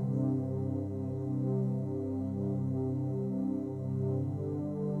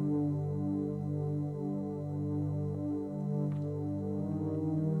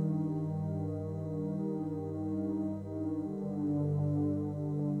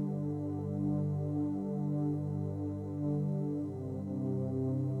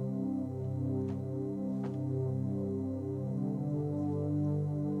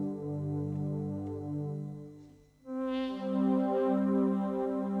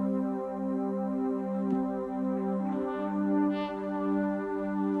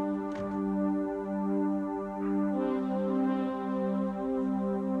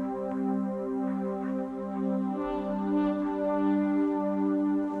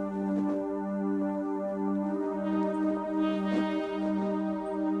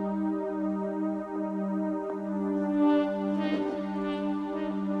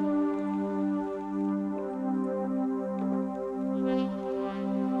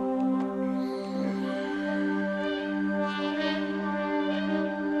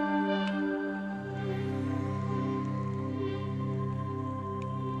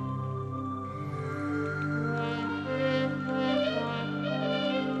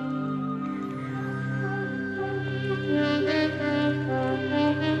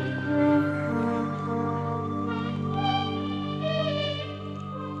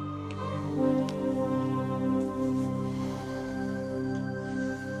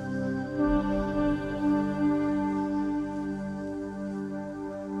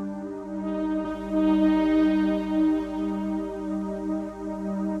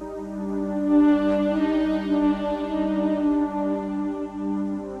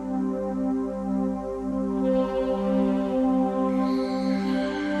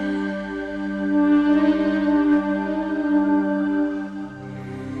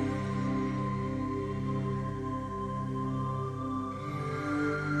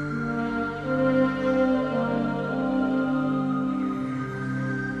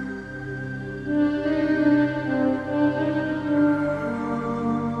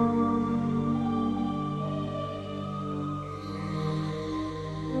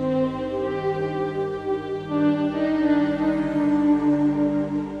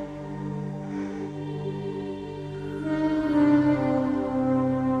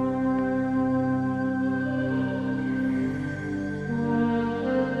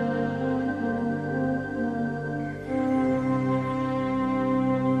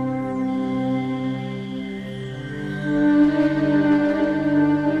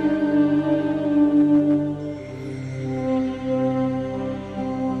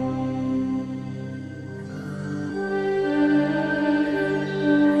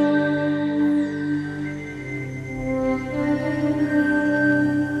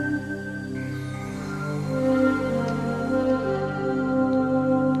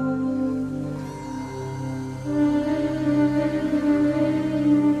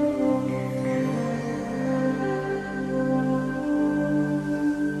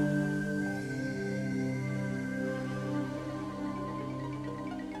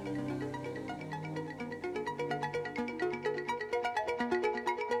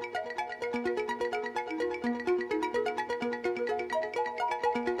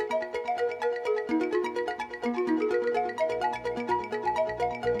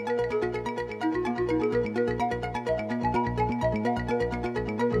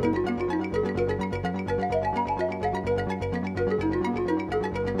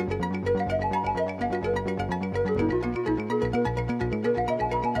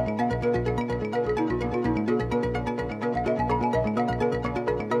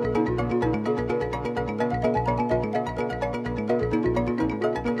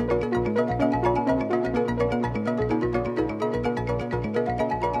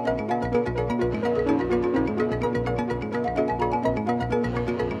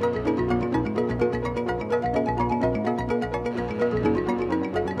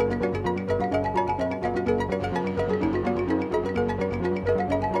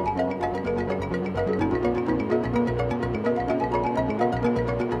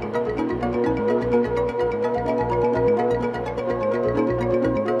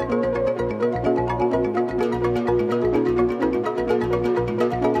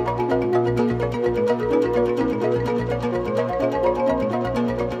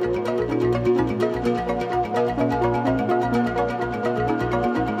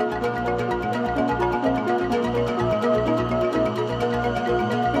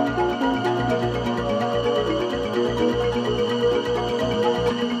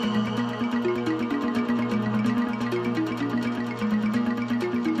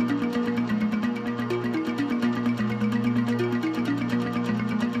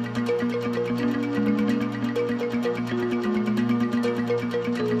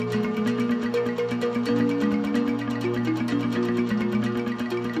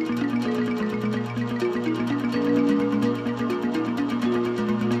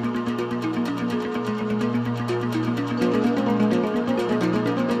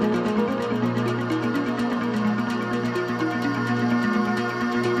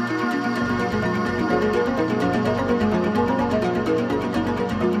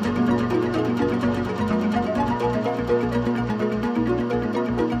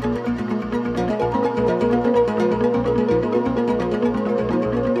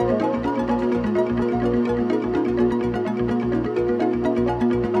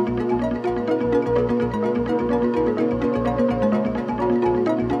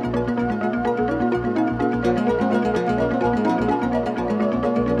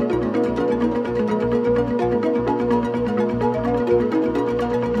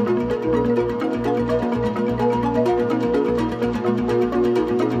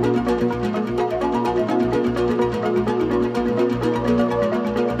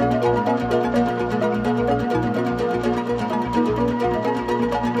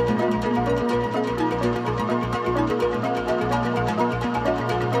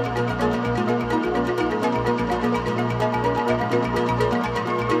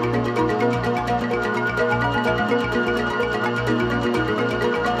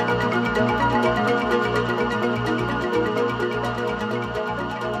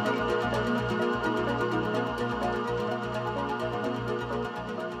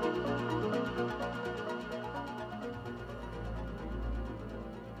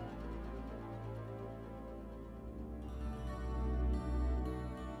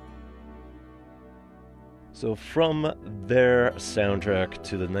 So from their soundtrack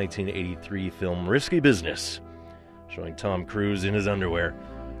to the 1983 film Risky Business, showing Tom Cruise in his underwear,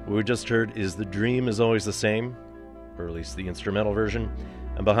 what we just heard is The Dream Is Always the Same, or at least the instrumental version.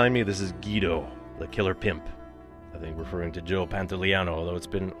 And behind me, this is Guido, the Killer Pimp. I think referring to Joe Pantoliano, although it's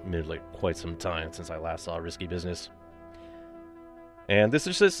been quite some time since I last saw Risky Business. And this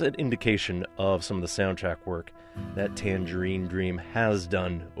is just an indication of some of the soundtrack work that Tangerine Dream has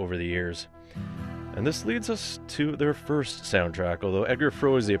done over the years. And this leads us to their first soundtrack, although Edgar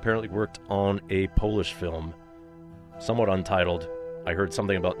Froese apparently worked on a Polish film, somewhat untitled. I heard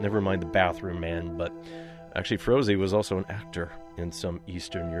something about Nevermind the Bathroom Man, but actually Froese was also an actor in some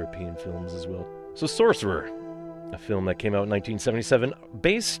Eastern European films as well. So Sorcerer, a film that came out in 1977,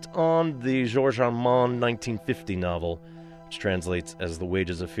 based on the Georges Armand 1950 novel, which translates as The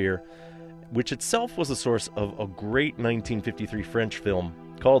Wages of Fear, which itself was the source of a great 1953 French film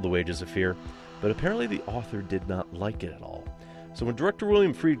called The Wages of Fear, but apparently the author did not like it at all. So when director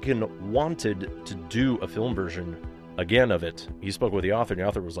William Friedkin wanted to do a film version again of it, he spoke with the author, and the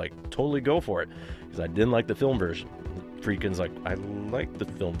author was like, totally go for it, because I didn't like the film version. Friedkin's like, I like the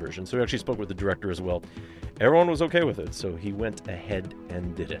film version. So he actually spoke with the director as well. Everyone was okay with it, so he went ahead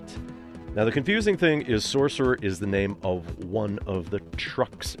and did it. Now, the confusing thing is Sorcerer is the name of one of the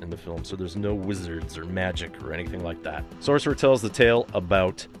trucks in the film, so there's no wizards or magic or anything like that. Sorcerer tells the tale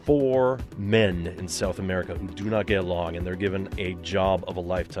about 4 men in South America who do not get along, and they're given a job of a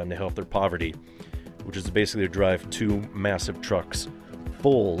lifetime to help their poverty, which is basically to drive 2 massive trucks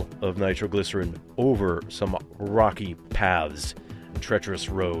full of nitroglycerin over some rocky paths and treacherous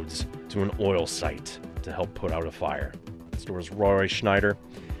roads to an oil site to help put out a fire. The store's Roy Schneider.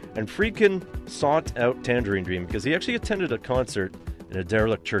 And Friedkin sought out Tangerine Dream because he actually attended a concert in a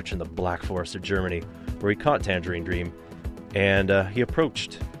derelict church in the Black Forest of Germany where he caught Tangerine Dream, and he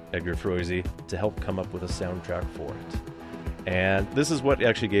approached Edgar Froese to help come up with a soundtrack for it. And this is what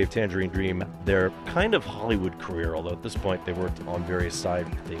actually gave Tangerine Dream their kind of Hollywood career, although at this point they worked on various side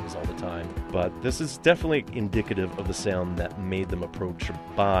things all the time. But this is definitely indicative of the sound that made them approached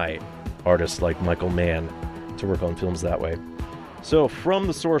by artists like Michael Mann to work on films that way. So from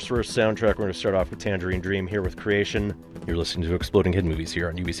the Sorcerer soundtrack, we're going to start off with Tangerine Dream here with Creation. You're listening to Exploding Hidden Movies here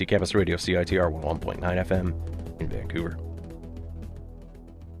on UBC Campus Radio, CITR 101.9 FM in Vancouver.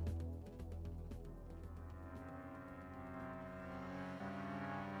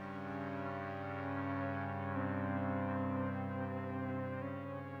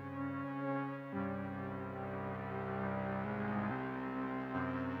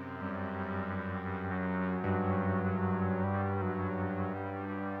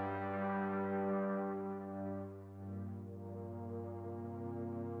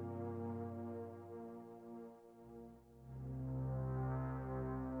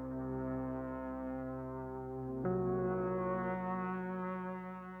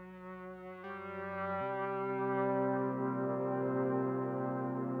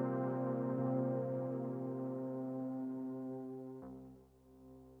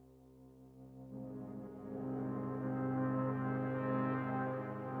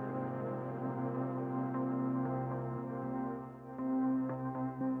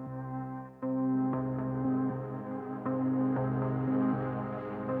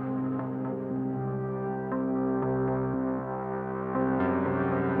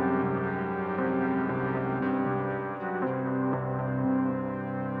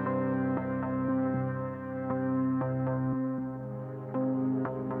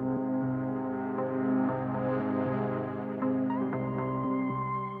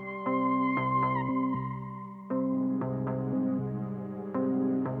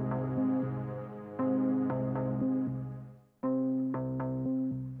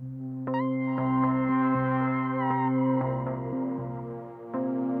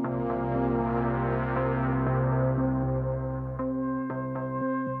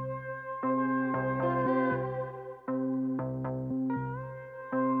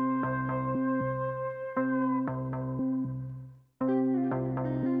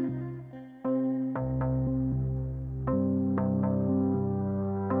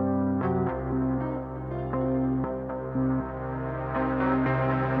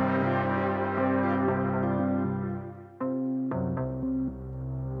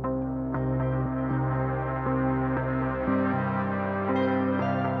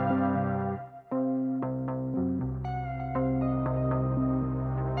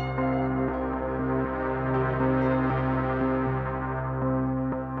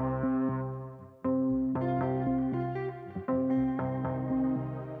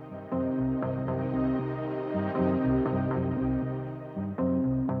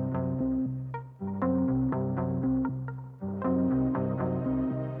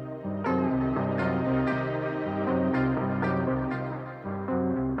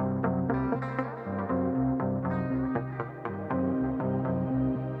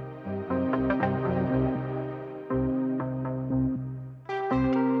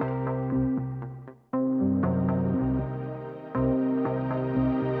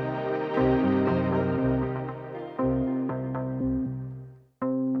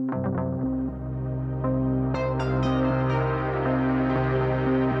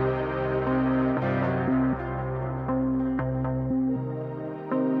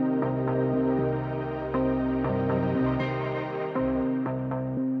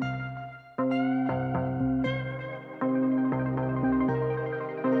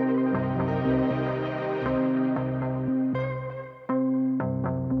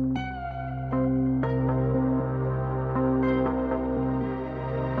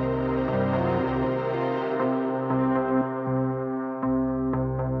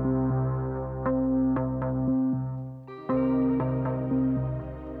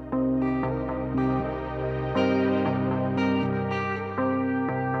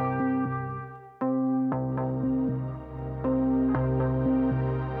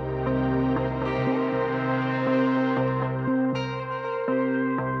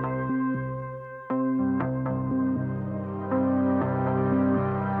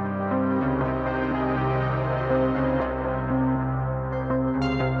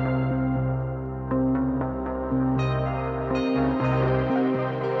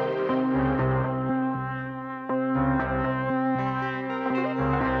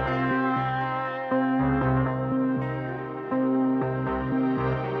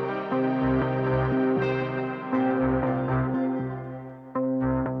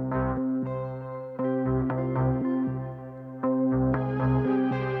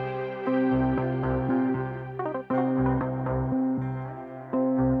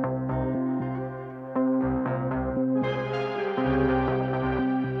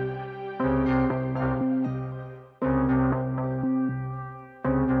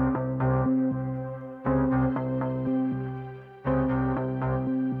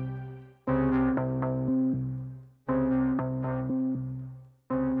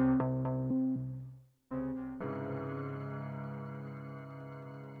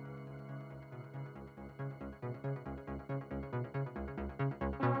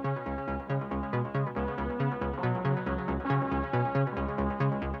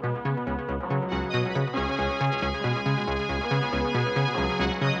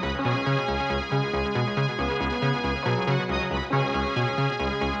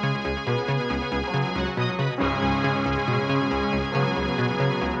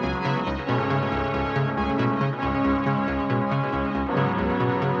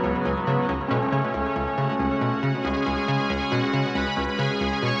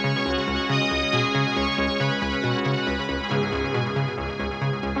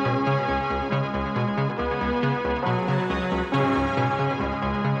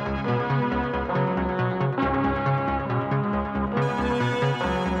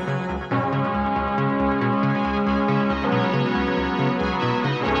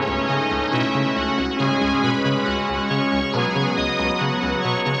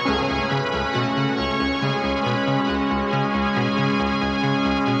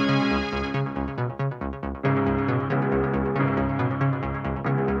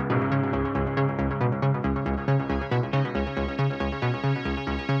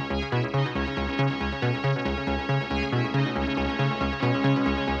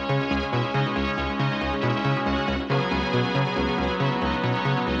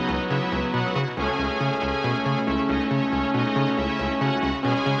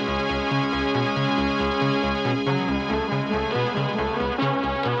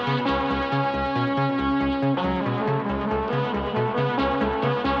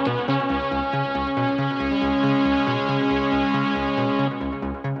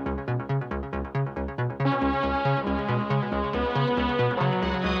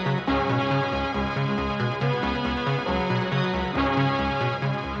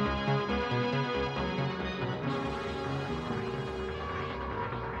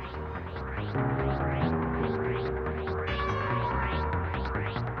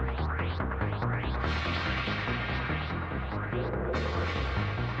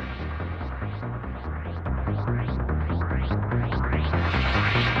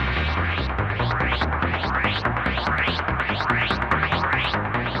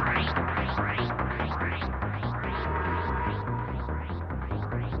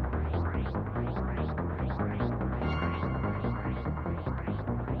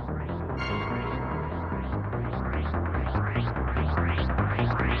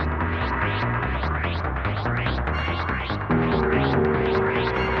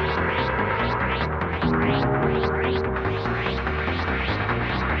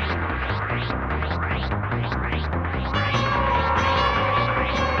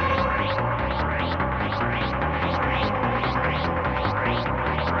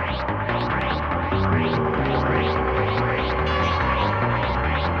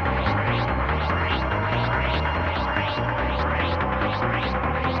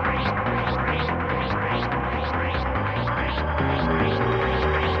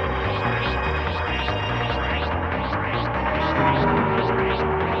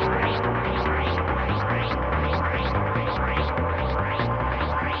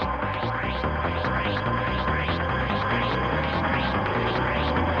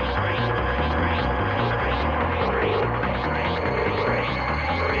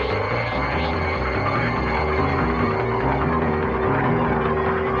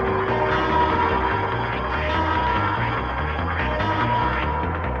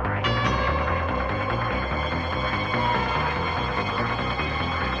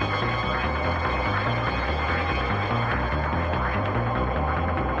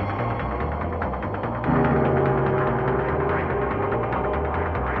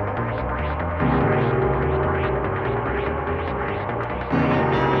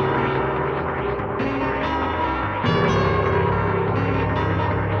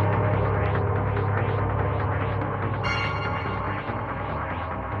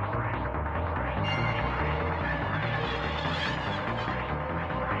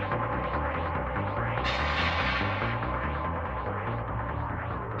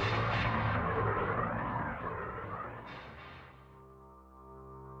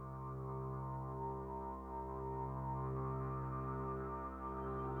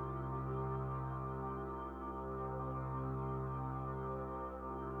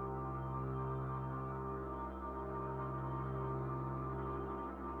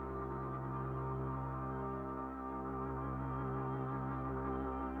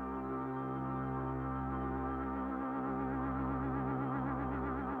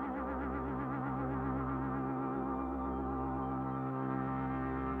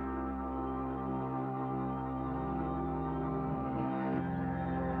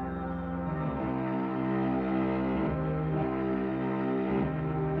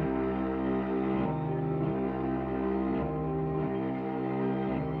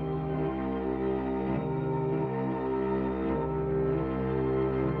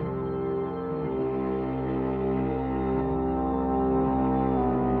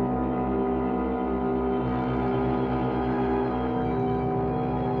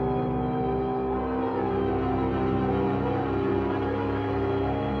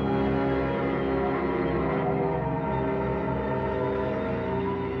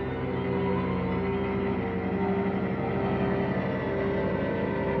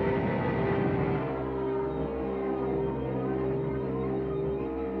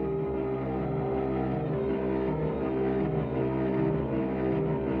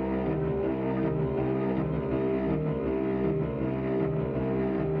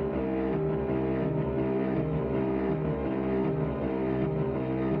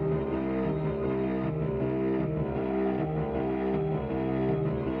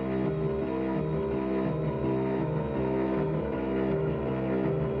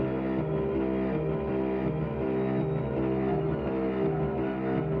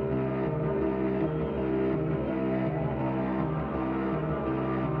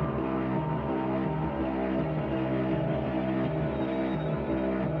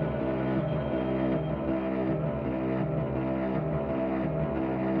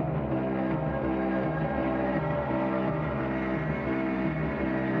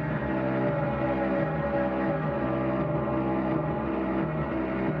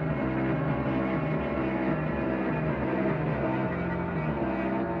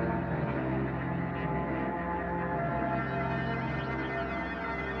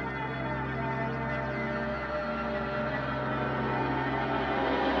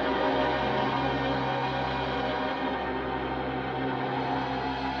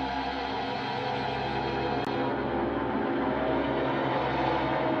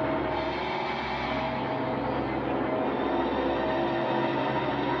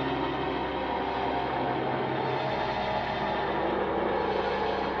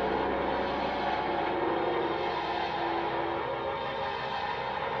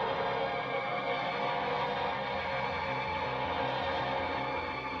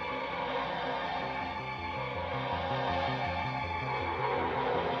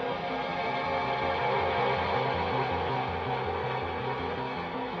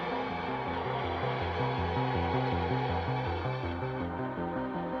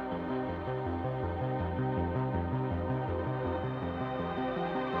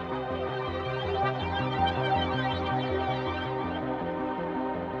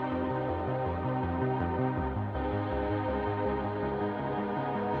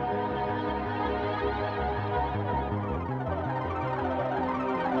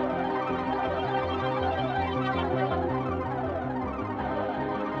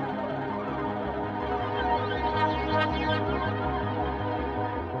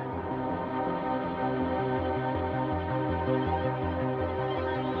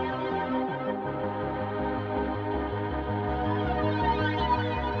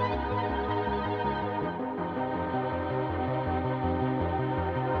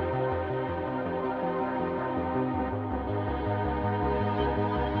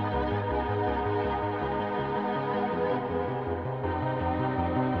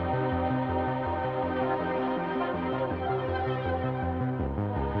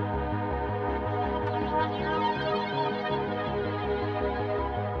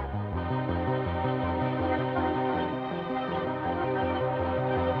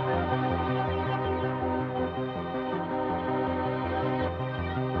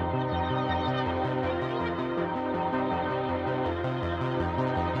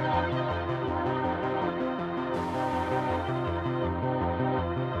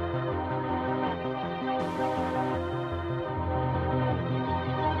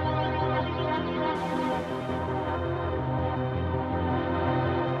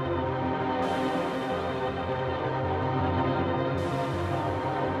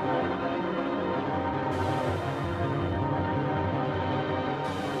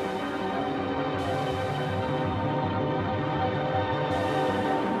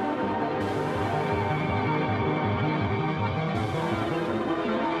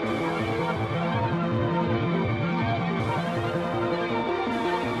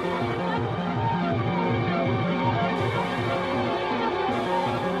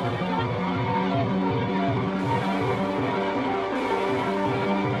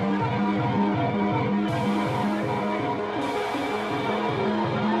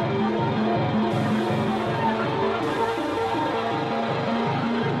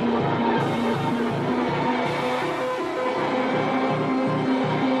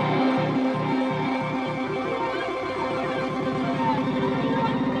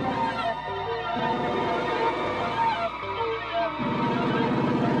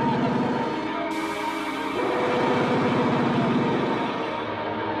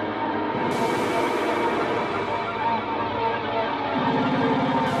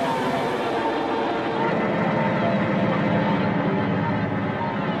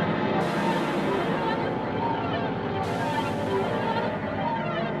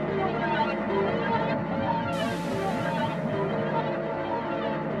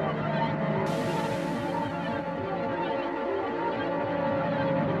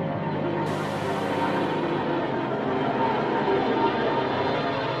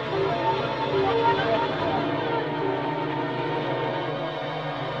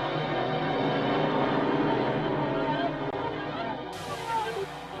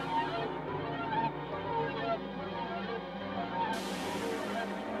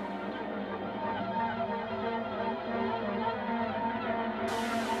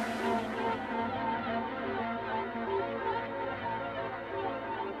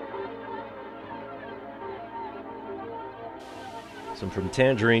 Some from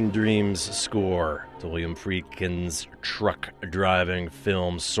Tangerine Dream's score to William Friedkin's truck-driving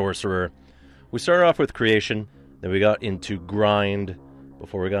film Sorcerer. We started off with Creation, then we got into Grind,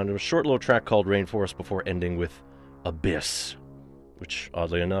 before we got into a short little track called Rainforest, before ending with Abyss, which,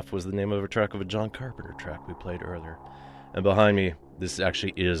 oddly enough, was the name of a track of a John Carpenter track we played earlier. And behind me, this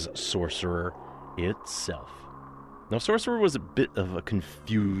actually is Sorcerer itself. Now, Sorcerer was a bit of a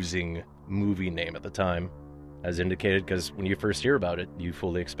confusing movie name at the time, as indicated, because when you first hear about it, you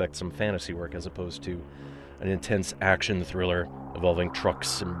fully expect some fantasy work as opposed to an intense action thriller involving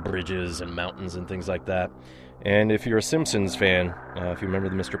trucks and bridges and mountains and things like that. And if you're a Simpsons fan, if you remember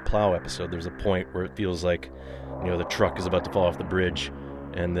the Mr. Plow episode, there's a point where it feels like, the truck is about to fall off the bridge,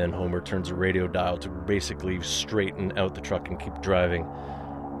 and then Homer turns a radio dial to basically straighten out the truck and keep driving.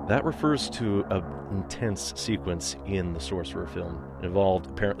 That refers to an intense sequence in the Sorcerer film. It involved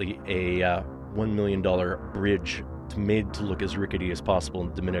apparently a $1 million bridge made to look as rickety as possible in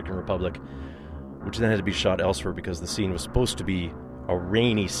the Dominican Republic, which then had to be shot elsewhere because the scene was supposed to be a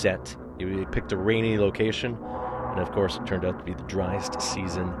rainy set. They picked a rainy location, and of course it turned out to be the driest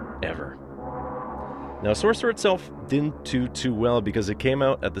season ever. Now, Sorcerer itself didn't do too well because it came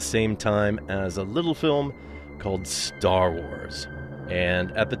out at the same time as a little film called Star Wars.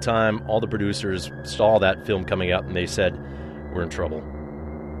 And at the time, all the producers saw that film coming out and they said, we're in trouble.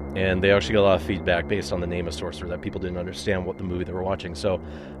 And they actually got a lot of feedback based on the name of Sorcerer that people didn't understand what the movie they were watching. So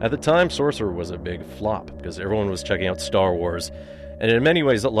at the time, Sorcerer was a big flop because everyone was checking out Star Wars. And in many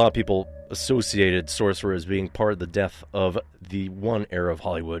ways, a lot of people associated Sorcerer as being part of the death of the one era of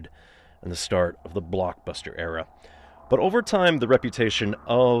Hollywood and the start of the blockbuster era. But over time, the reputation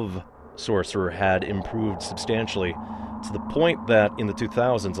of Sorcerer had improved substantially to the point that in the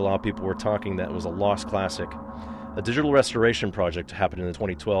 2000s, a lot of people were talking that it was a lost classic. A digital restoration project happened in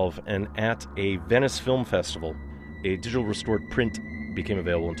 2012, and at a Venice Film Festival, a digital restored print became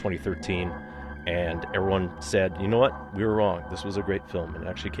available in 2013, and everyone said, you know what, we were wrong. This was a great film, and it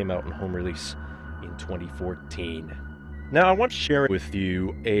actually came out in home release in 2014. Now, I want to share with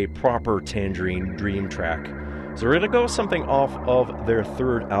you a proper Tangerine Dream track. So we're going to go something off of their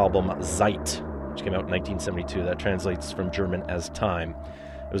third album, Zeit, which came out in 1972. That translates from German as Time.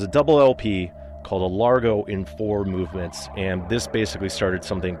 It was a double LP called a Largo in 4 movements, and this basically started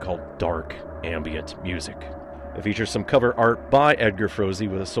something called dark ambient music. It features some cover art by Edgar Froese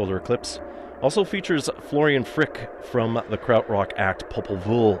with a solar eclipse. Also features Florian Frick from the krautrock act Popol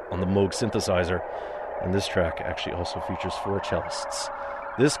Vuh on the Moog synthesizer, and this track actually also features 4 cellists.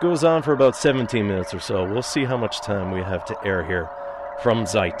 This goes on for about 17 minutes or so. We'll see how much time we have to air here. From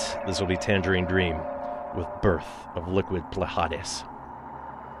Zeit, this will be Tangerine Dream with Birth of Liquid Pleiades.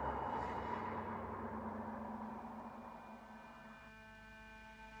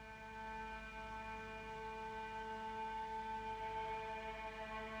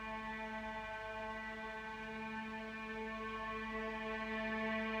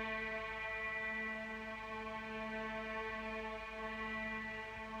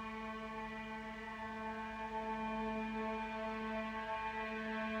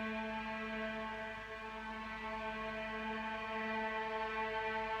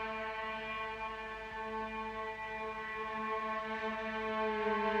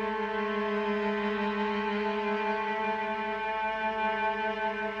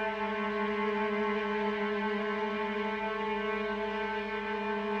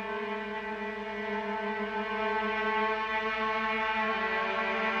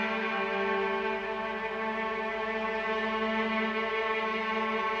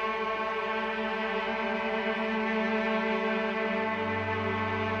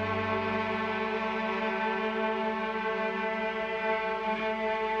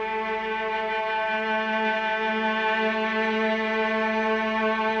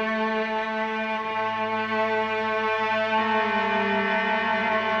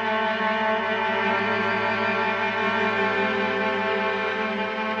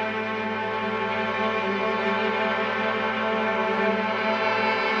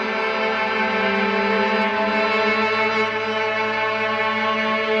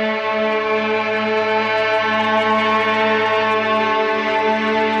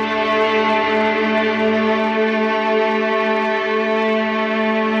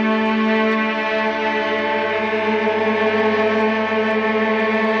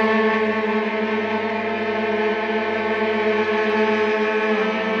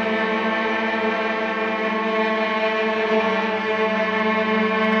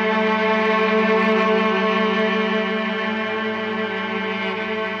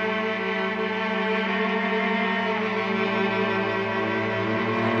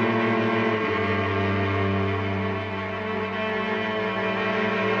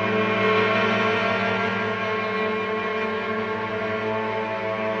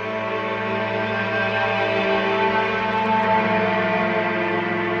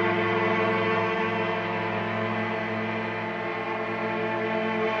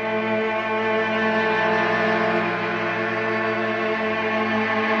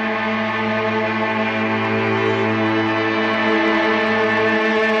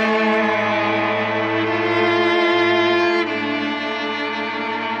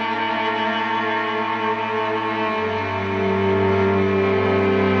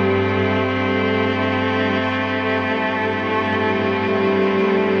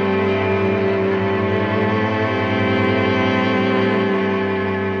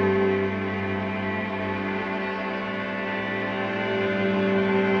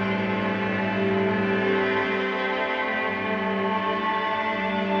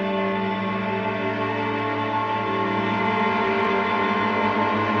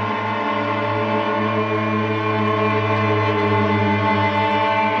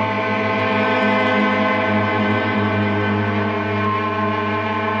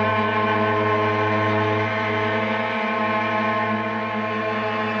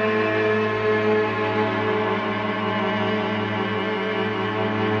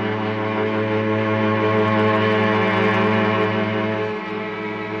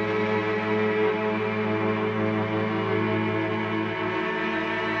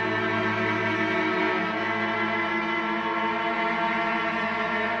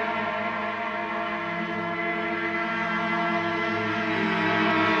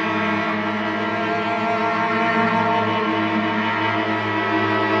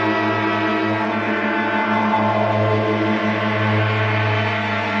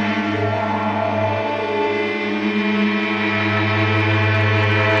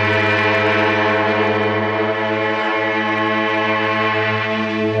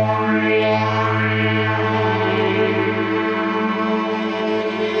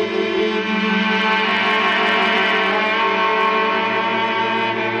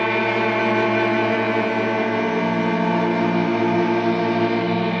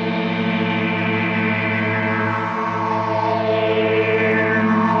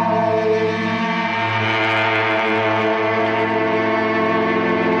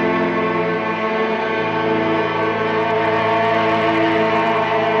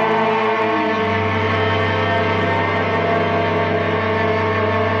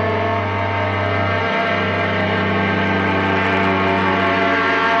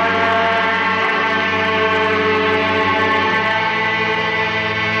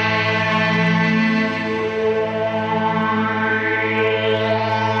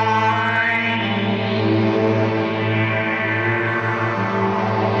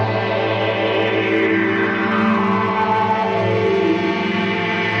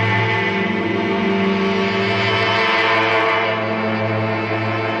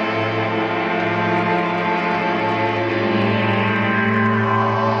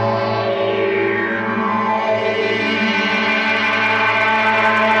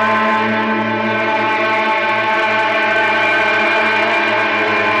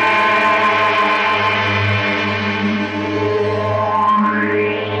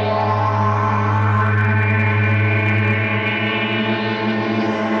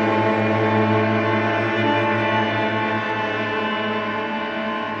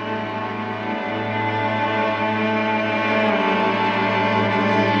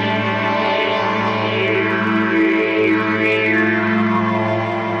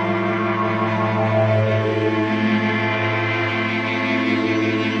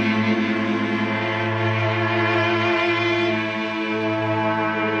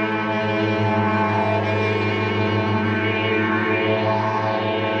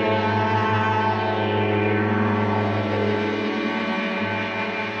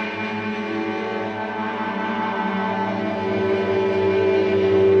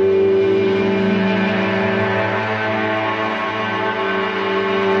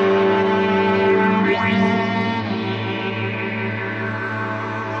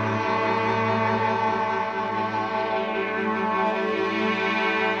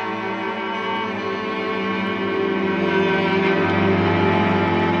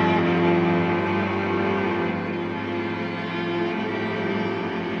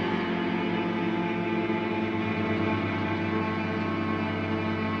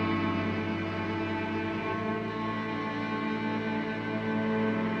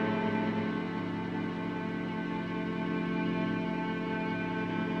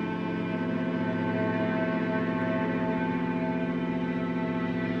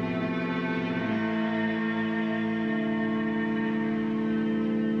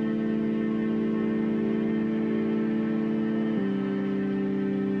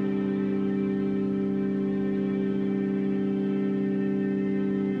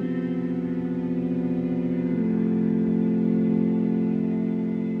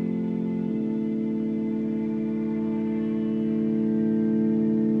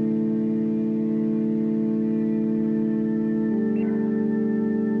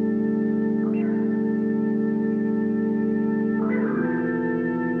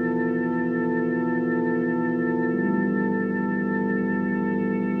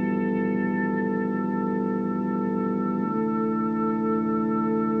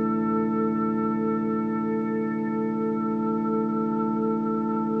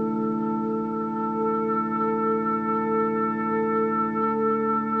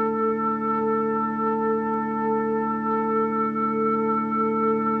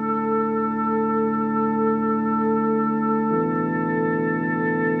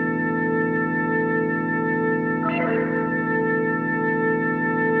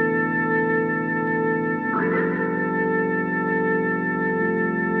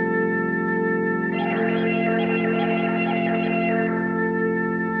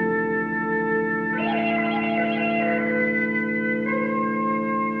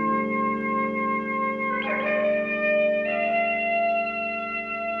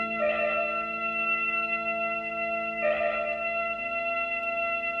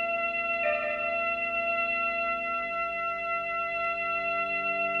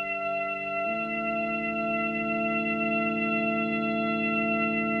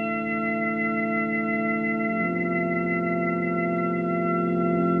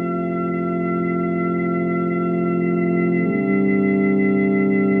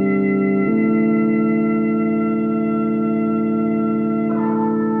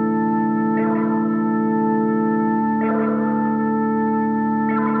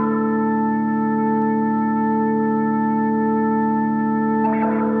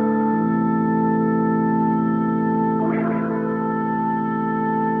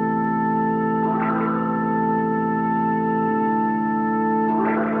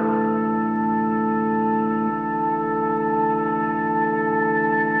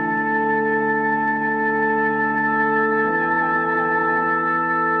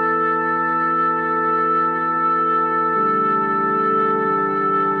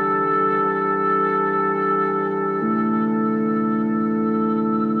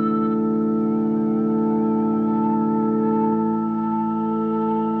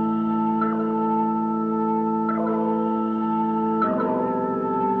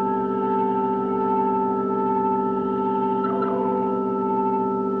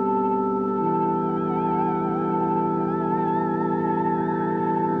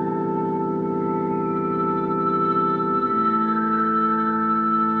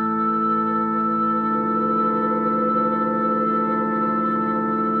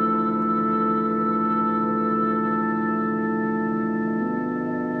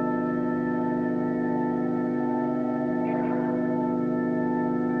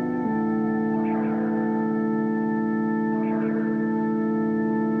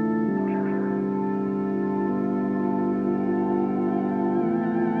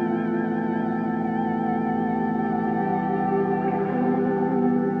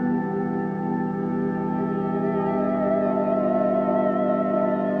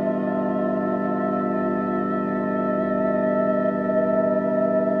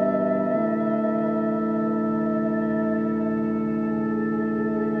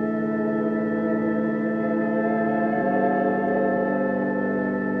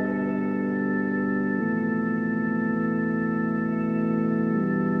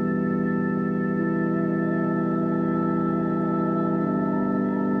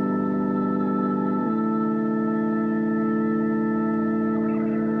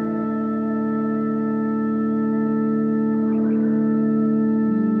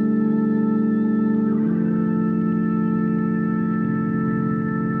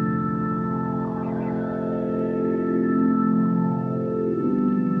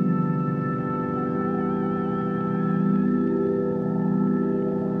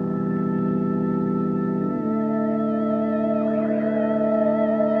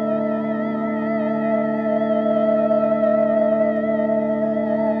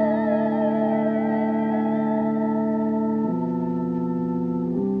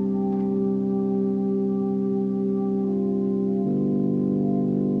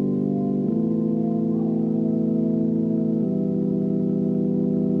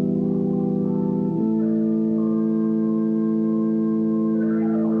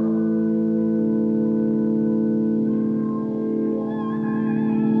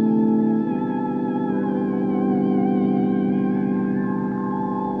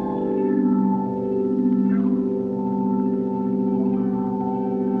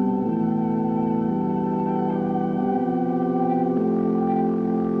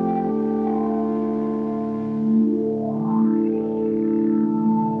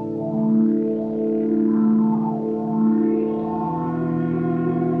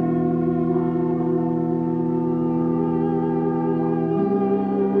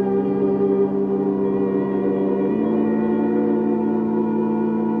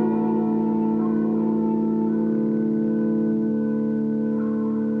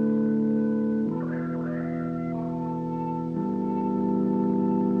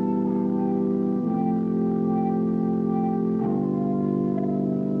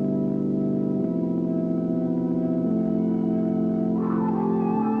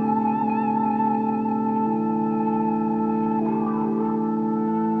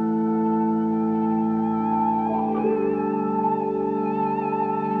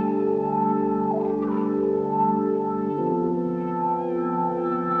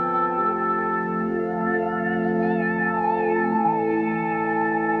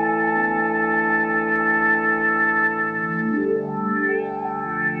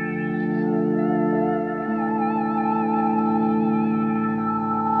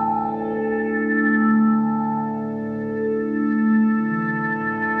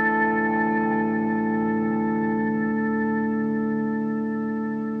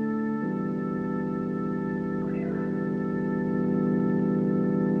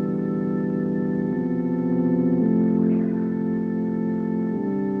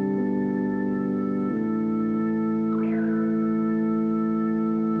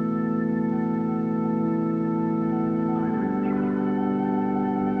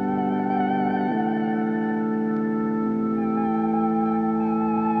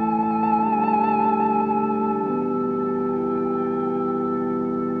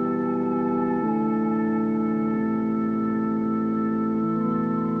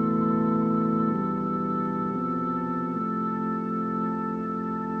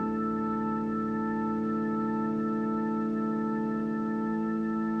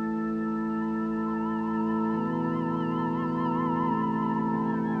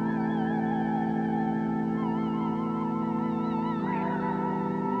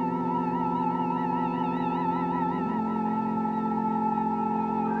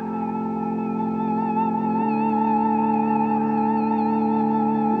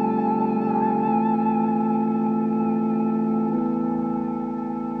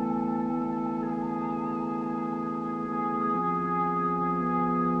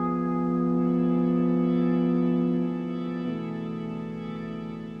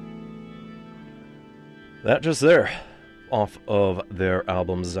 That just there, off of their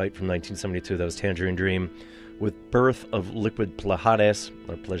album Zeit from 1972, that was Tangerine Dream, with Birth of Liquid Plejades,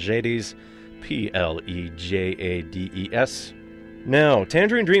 or Plejades, Plejades. Now,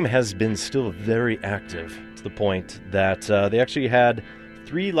 Tangerine Dream has been still very active, to the point that they actually had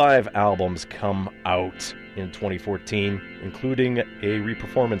 3 live albums come out in 2014, including a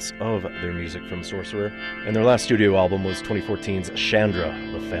reperformance of their music from Sorcerer, and their last studio album was 2014's Chandra,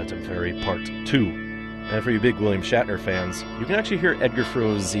 The Phantom Fairy Part 2. And for you big William Shatner fans, you can actually hear Edgar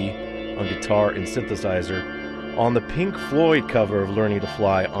Froese on guitar and synthesizer on the Pink Floyd cover of Learning to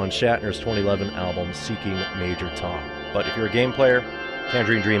Fly on Shatner's 2011 album Seeking Major Tom. But if you're a game player,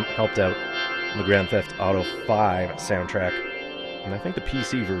 Tangerine Dream helped out on the Grand Theft Auto 5 soundtrack, and I think the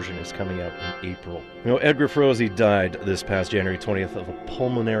PC version is coming out in April. You know, Edgar Froese died this past January 20th of a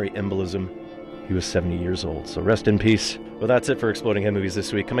pulmonary embolism. He was 70 years old, so rest in peace. Well, that's it for Exploding Head Movies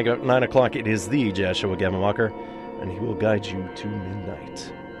this week. Coming out at 9 o'clock, it is the Jazz Show with Gavin Walker, and he will guide you to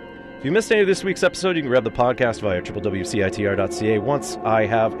midnight. If you missed any of this week's episode, you can grab the podcast via www.citr.ca once I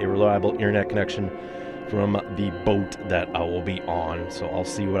have a reliable internet connection from the boat that I will be on, so I'll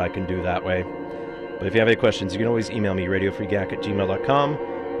see what I can do that way. But if you have any questions, you can always email me, radiofreegack@gmail.com.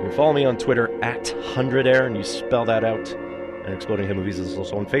 You can follow me on Twitter @100air, and you spell that out. And Exploding Head Movies is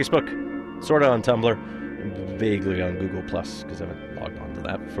also on Facebook, sort of on Tumblr, and vaguely on Google+, because I haven't logged on to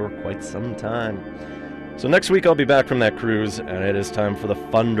that for quite some time. So next week I'll be back from that cruise, and it is time for the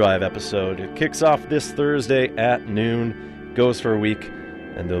Fun Drive episode. It kicks off this Thursday at noon, goes for a week,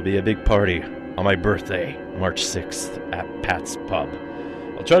 and there'll be a big party on my birthday, March 6th, at Pat's Pub.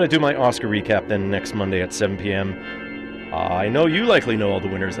 I'll try to do my Oscar recap then next Monday at 7 p.m. I know you likely know all the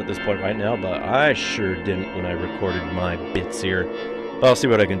winners at this point right now, but I sure didn't when I recorded my bits here. I'll see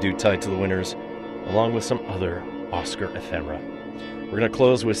what I can do tied to the winners, along with some other Oscar ephemera. We're going to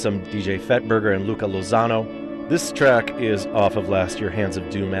close with some DJ Fettberger and Luca Lozano. This track is off of last year's Hands of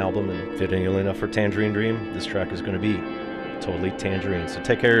Doom album, and fittingly enough for Tangerine Dream, this track is going to be totally Tangerine. So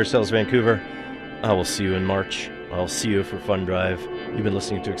take care of yourselves, Vancouver. I will see you in March. I'll see you for Fun Drive. You've been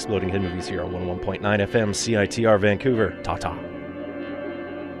listening to Exploding Head Movies here on 101.9 FM, CITR Vancouver. Ta-ta.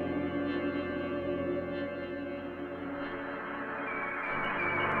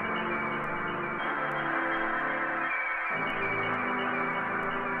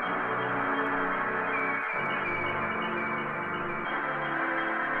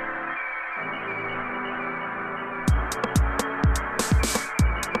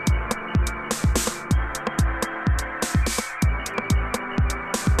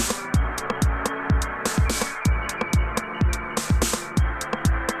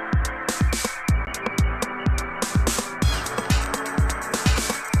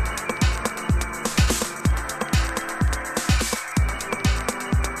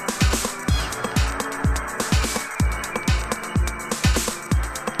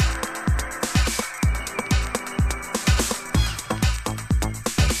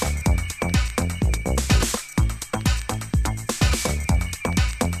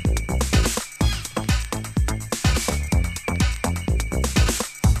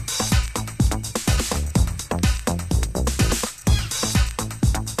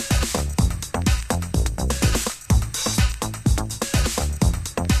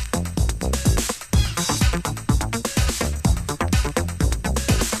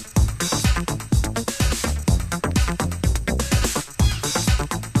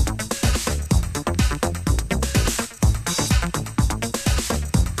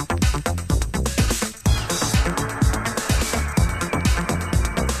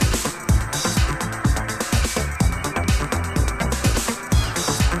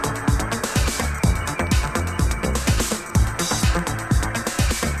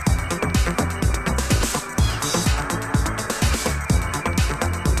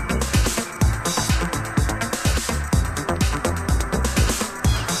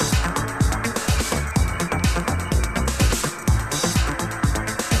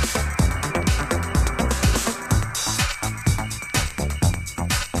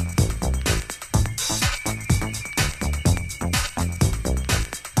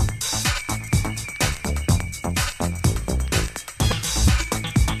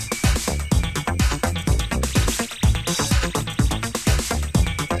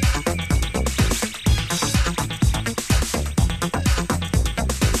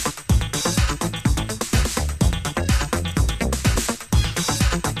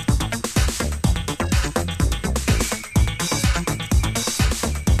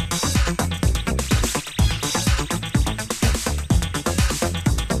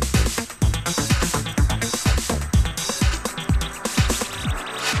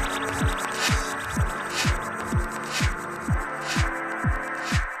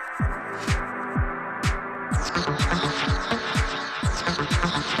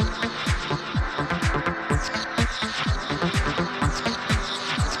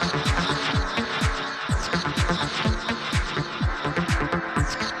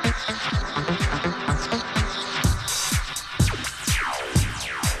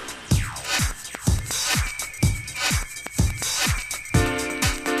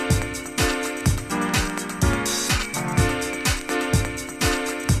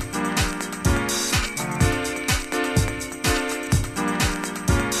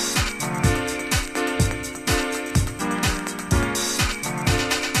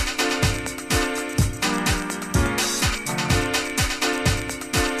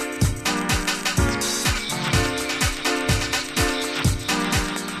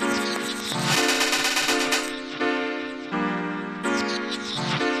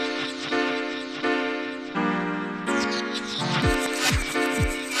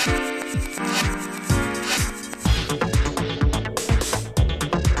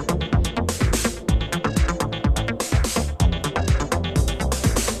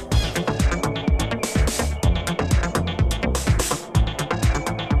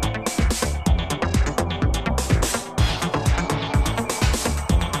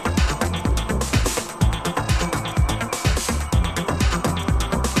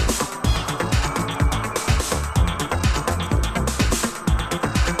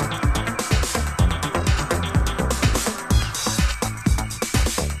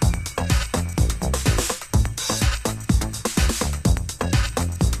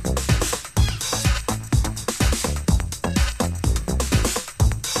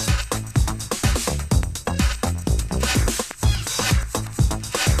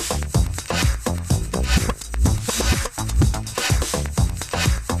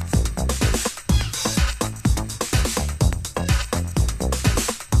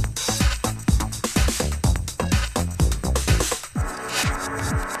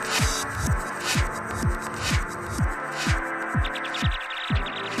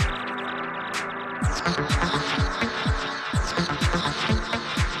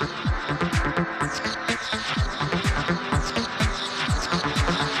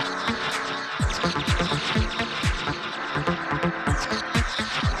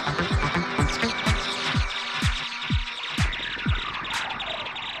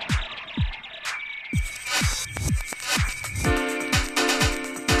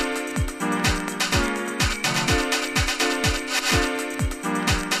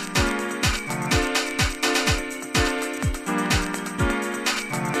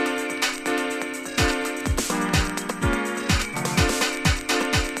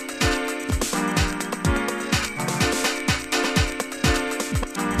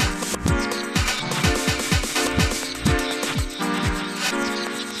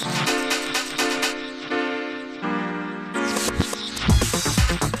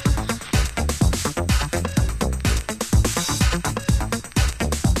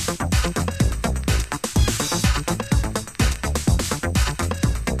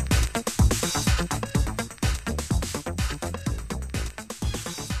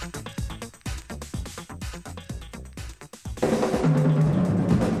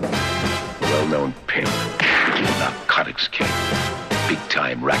 pimp, narcotics king,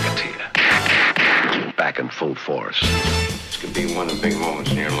 big-time racketeer. Back in full force. This could be one of the big moments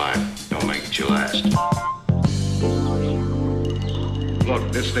in your life. Don't make it your last.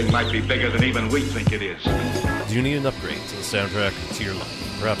 Look, this thing might be bigger than even we think it is. Do you need an upgrade to the soundtrack to your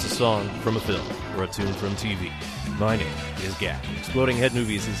life? Perhaps a song from a film or a tune from TV? My name is Gak. Exploding Head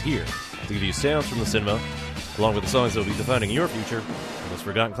Movies is here to give you sounds from the cinema, along with the songs that will be defining your future and those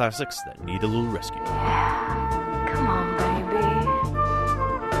forgotten classics that need a little rescue. Come on, baby.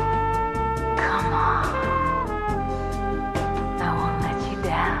 Come on. I won't let you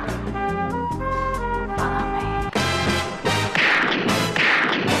down. Follow me.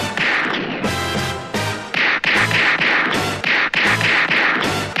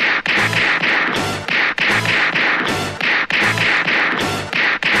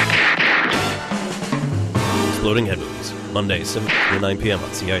 Exploding Head Movies, Mondays, 7 to 9 p.m. on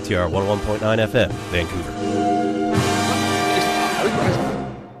CITR 101.9 FM, Vancouver.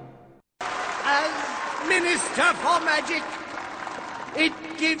 As Minister for Magic, it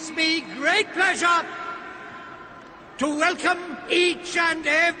gives me great pleasure to welcome each and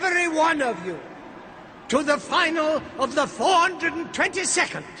every one of you to the final of the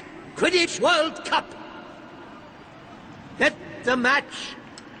 422nd Quidditch World Cup. Let the match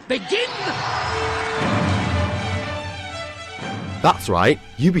begin! That's right,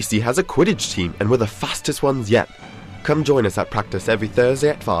 UBC has a Quidditch team and we're the fastest ones yet. Come join us at practice every Thursday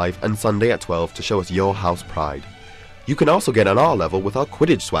at 5 and Sunday at 12 to show us your house pride. You can also get on our level with our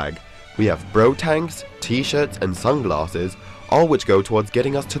Quidditch swag. We have bro tanks, t-shirts and sunglasses, all which go towards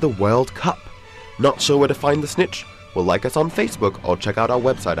getting us to the World Cup. Not sure where to find the snitch? Well, like us on Facebook or check out our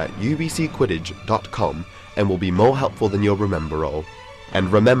website at ubcquidditch.com and we'll be more helpful than you'll remember all.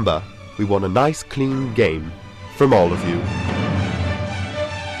 And remember, we want a nice clean game from all of you.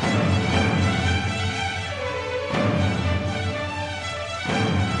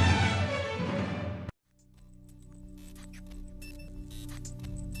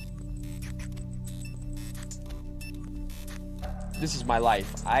 This is my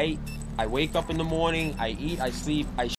life. I wake up in the morning, I eat, I sleep, I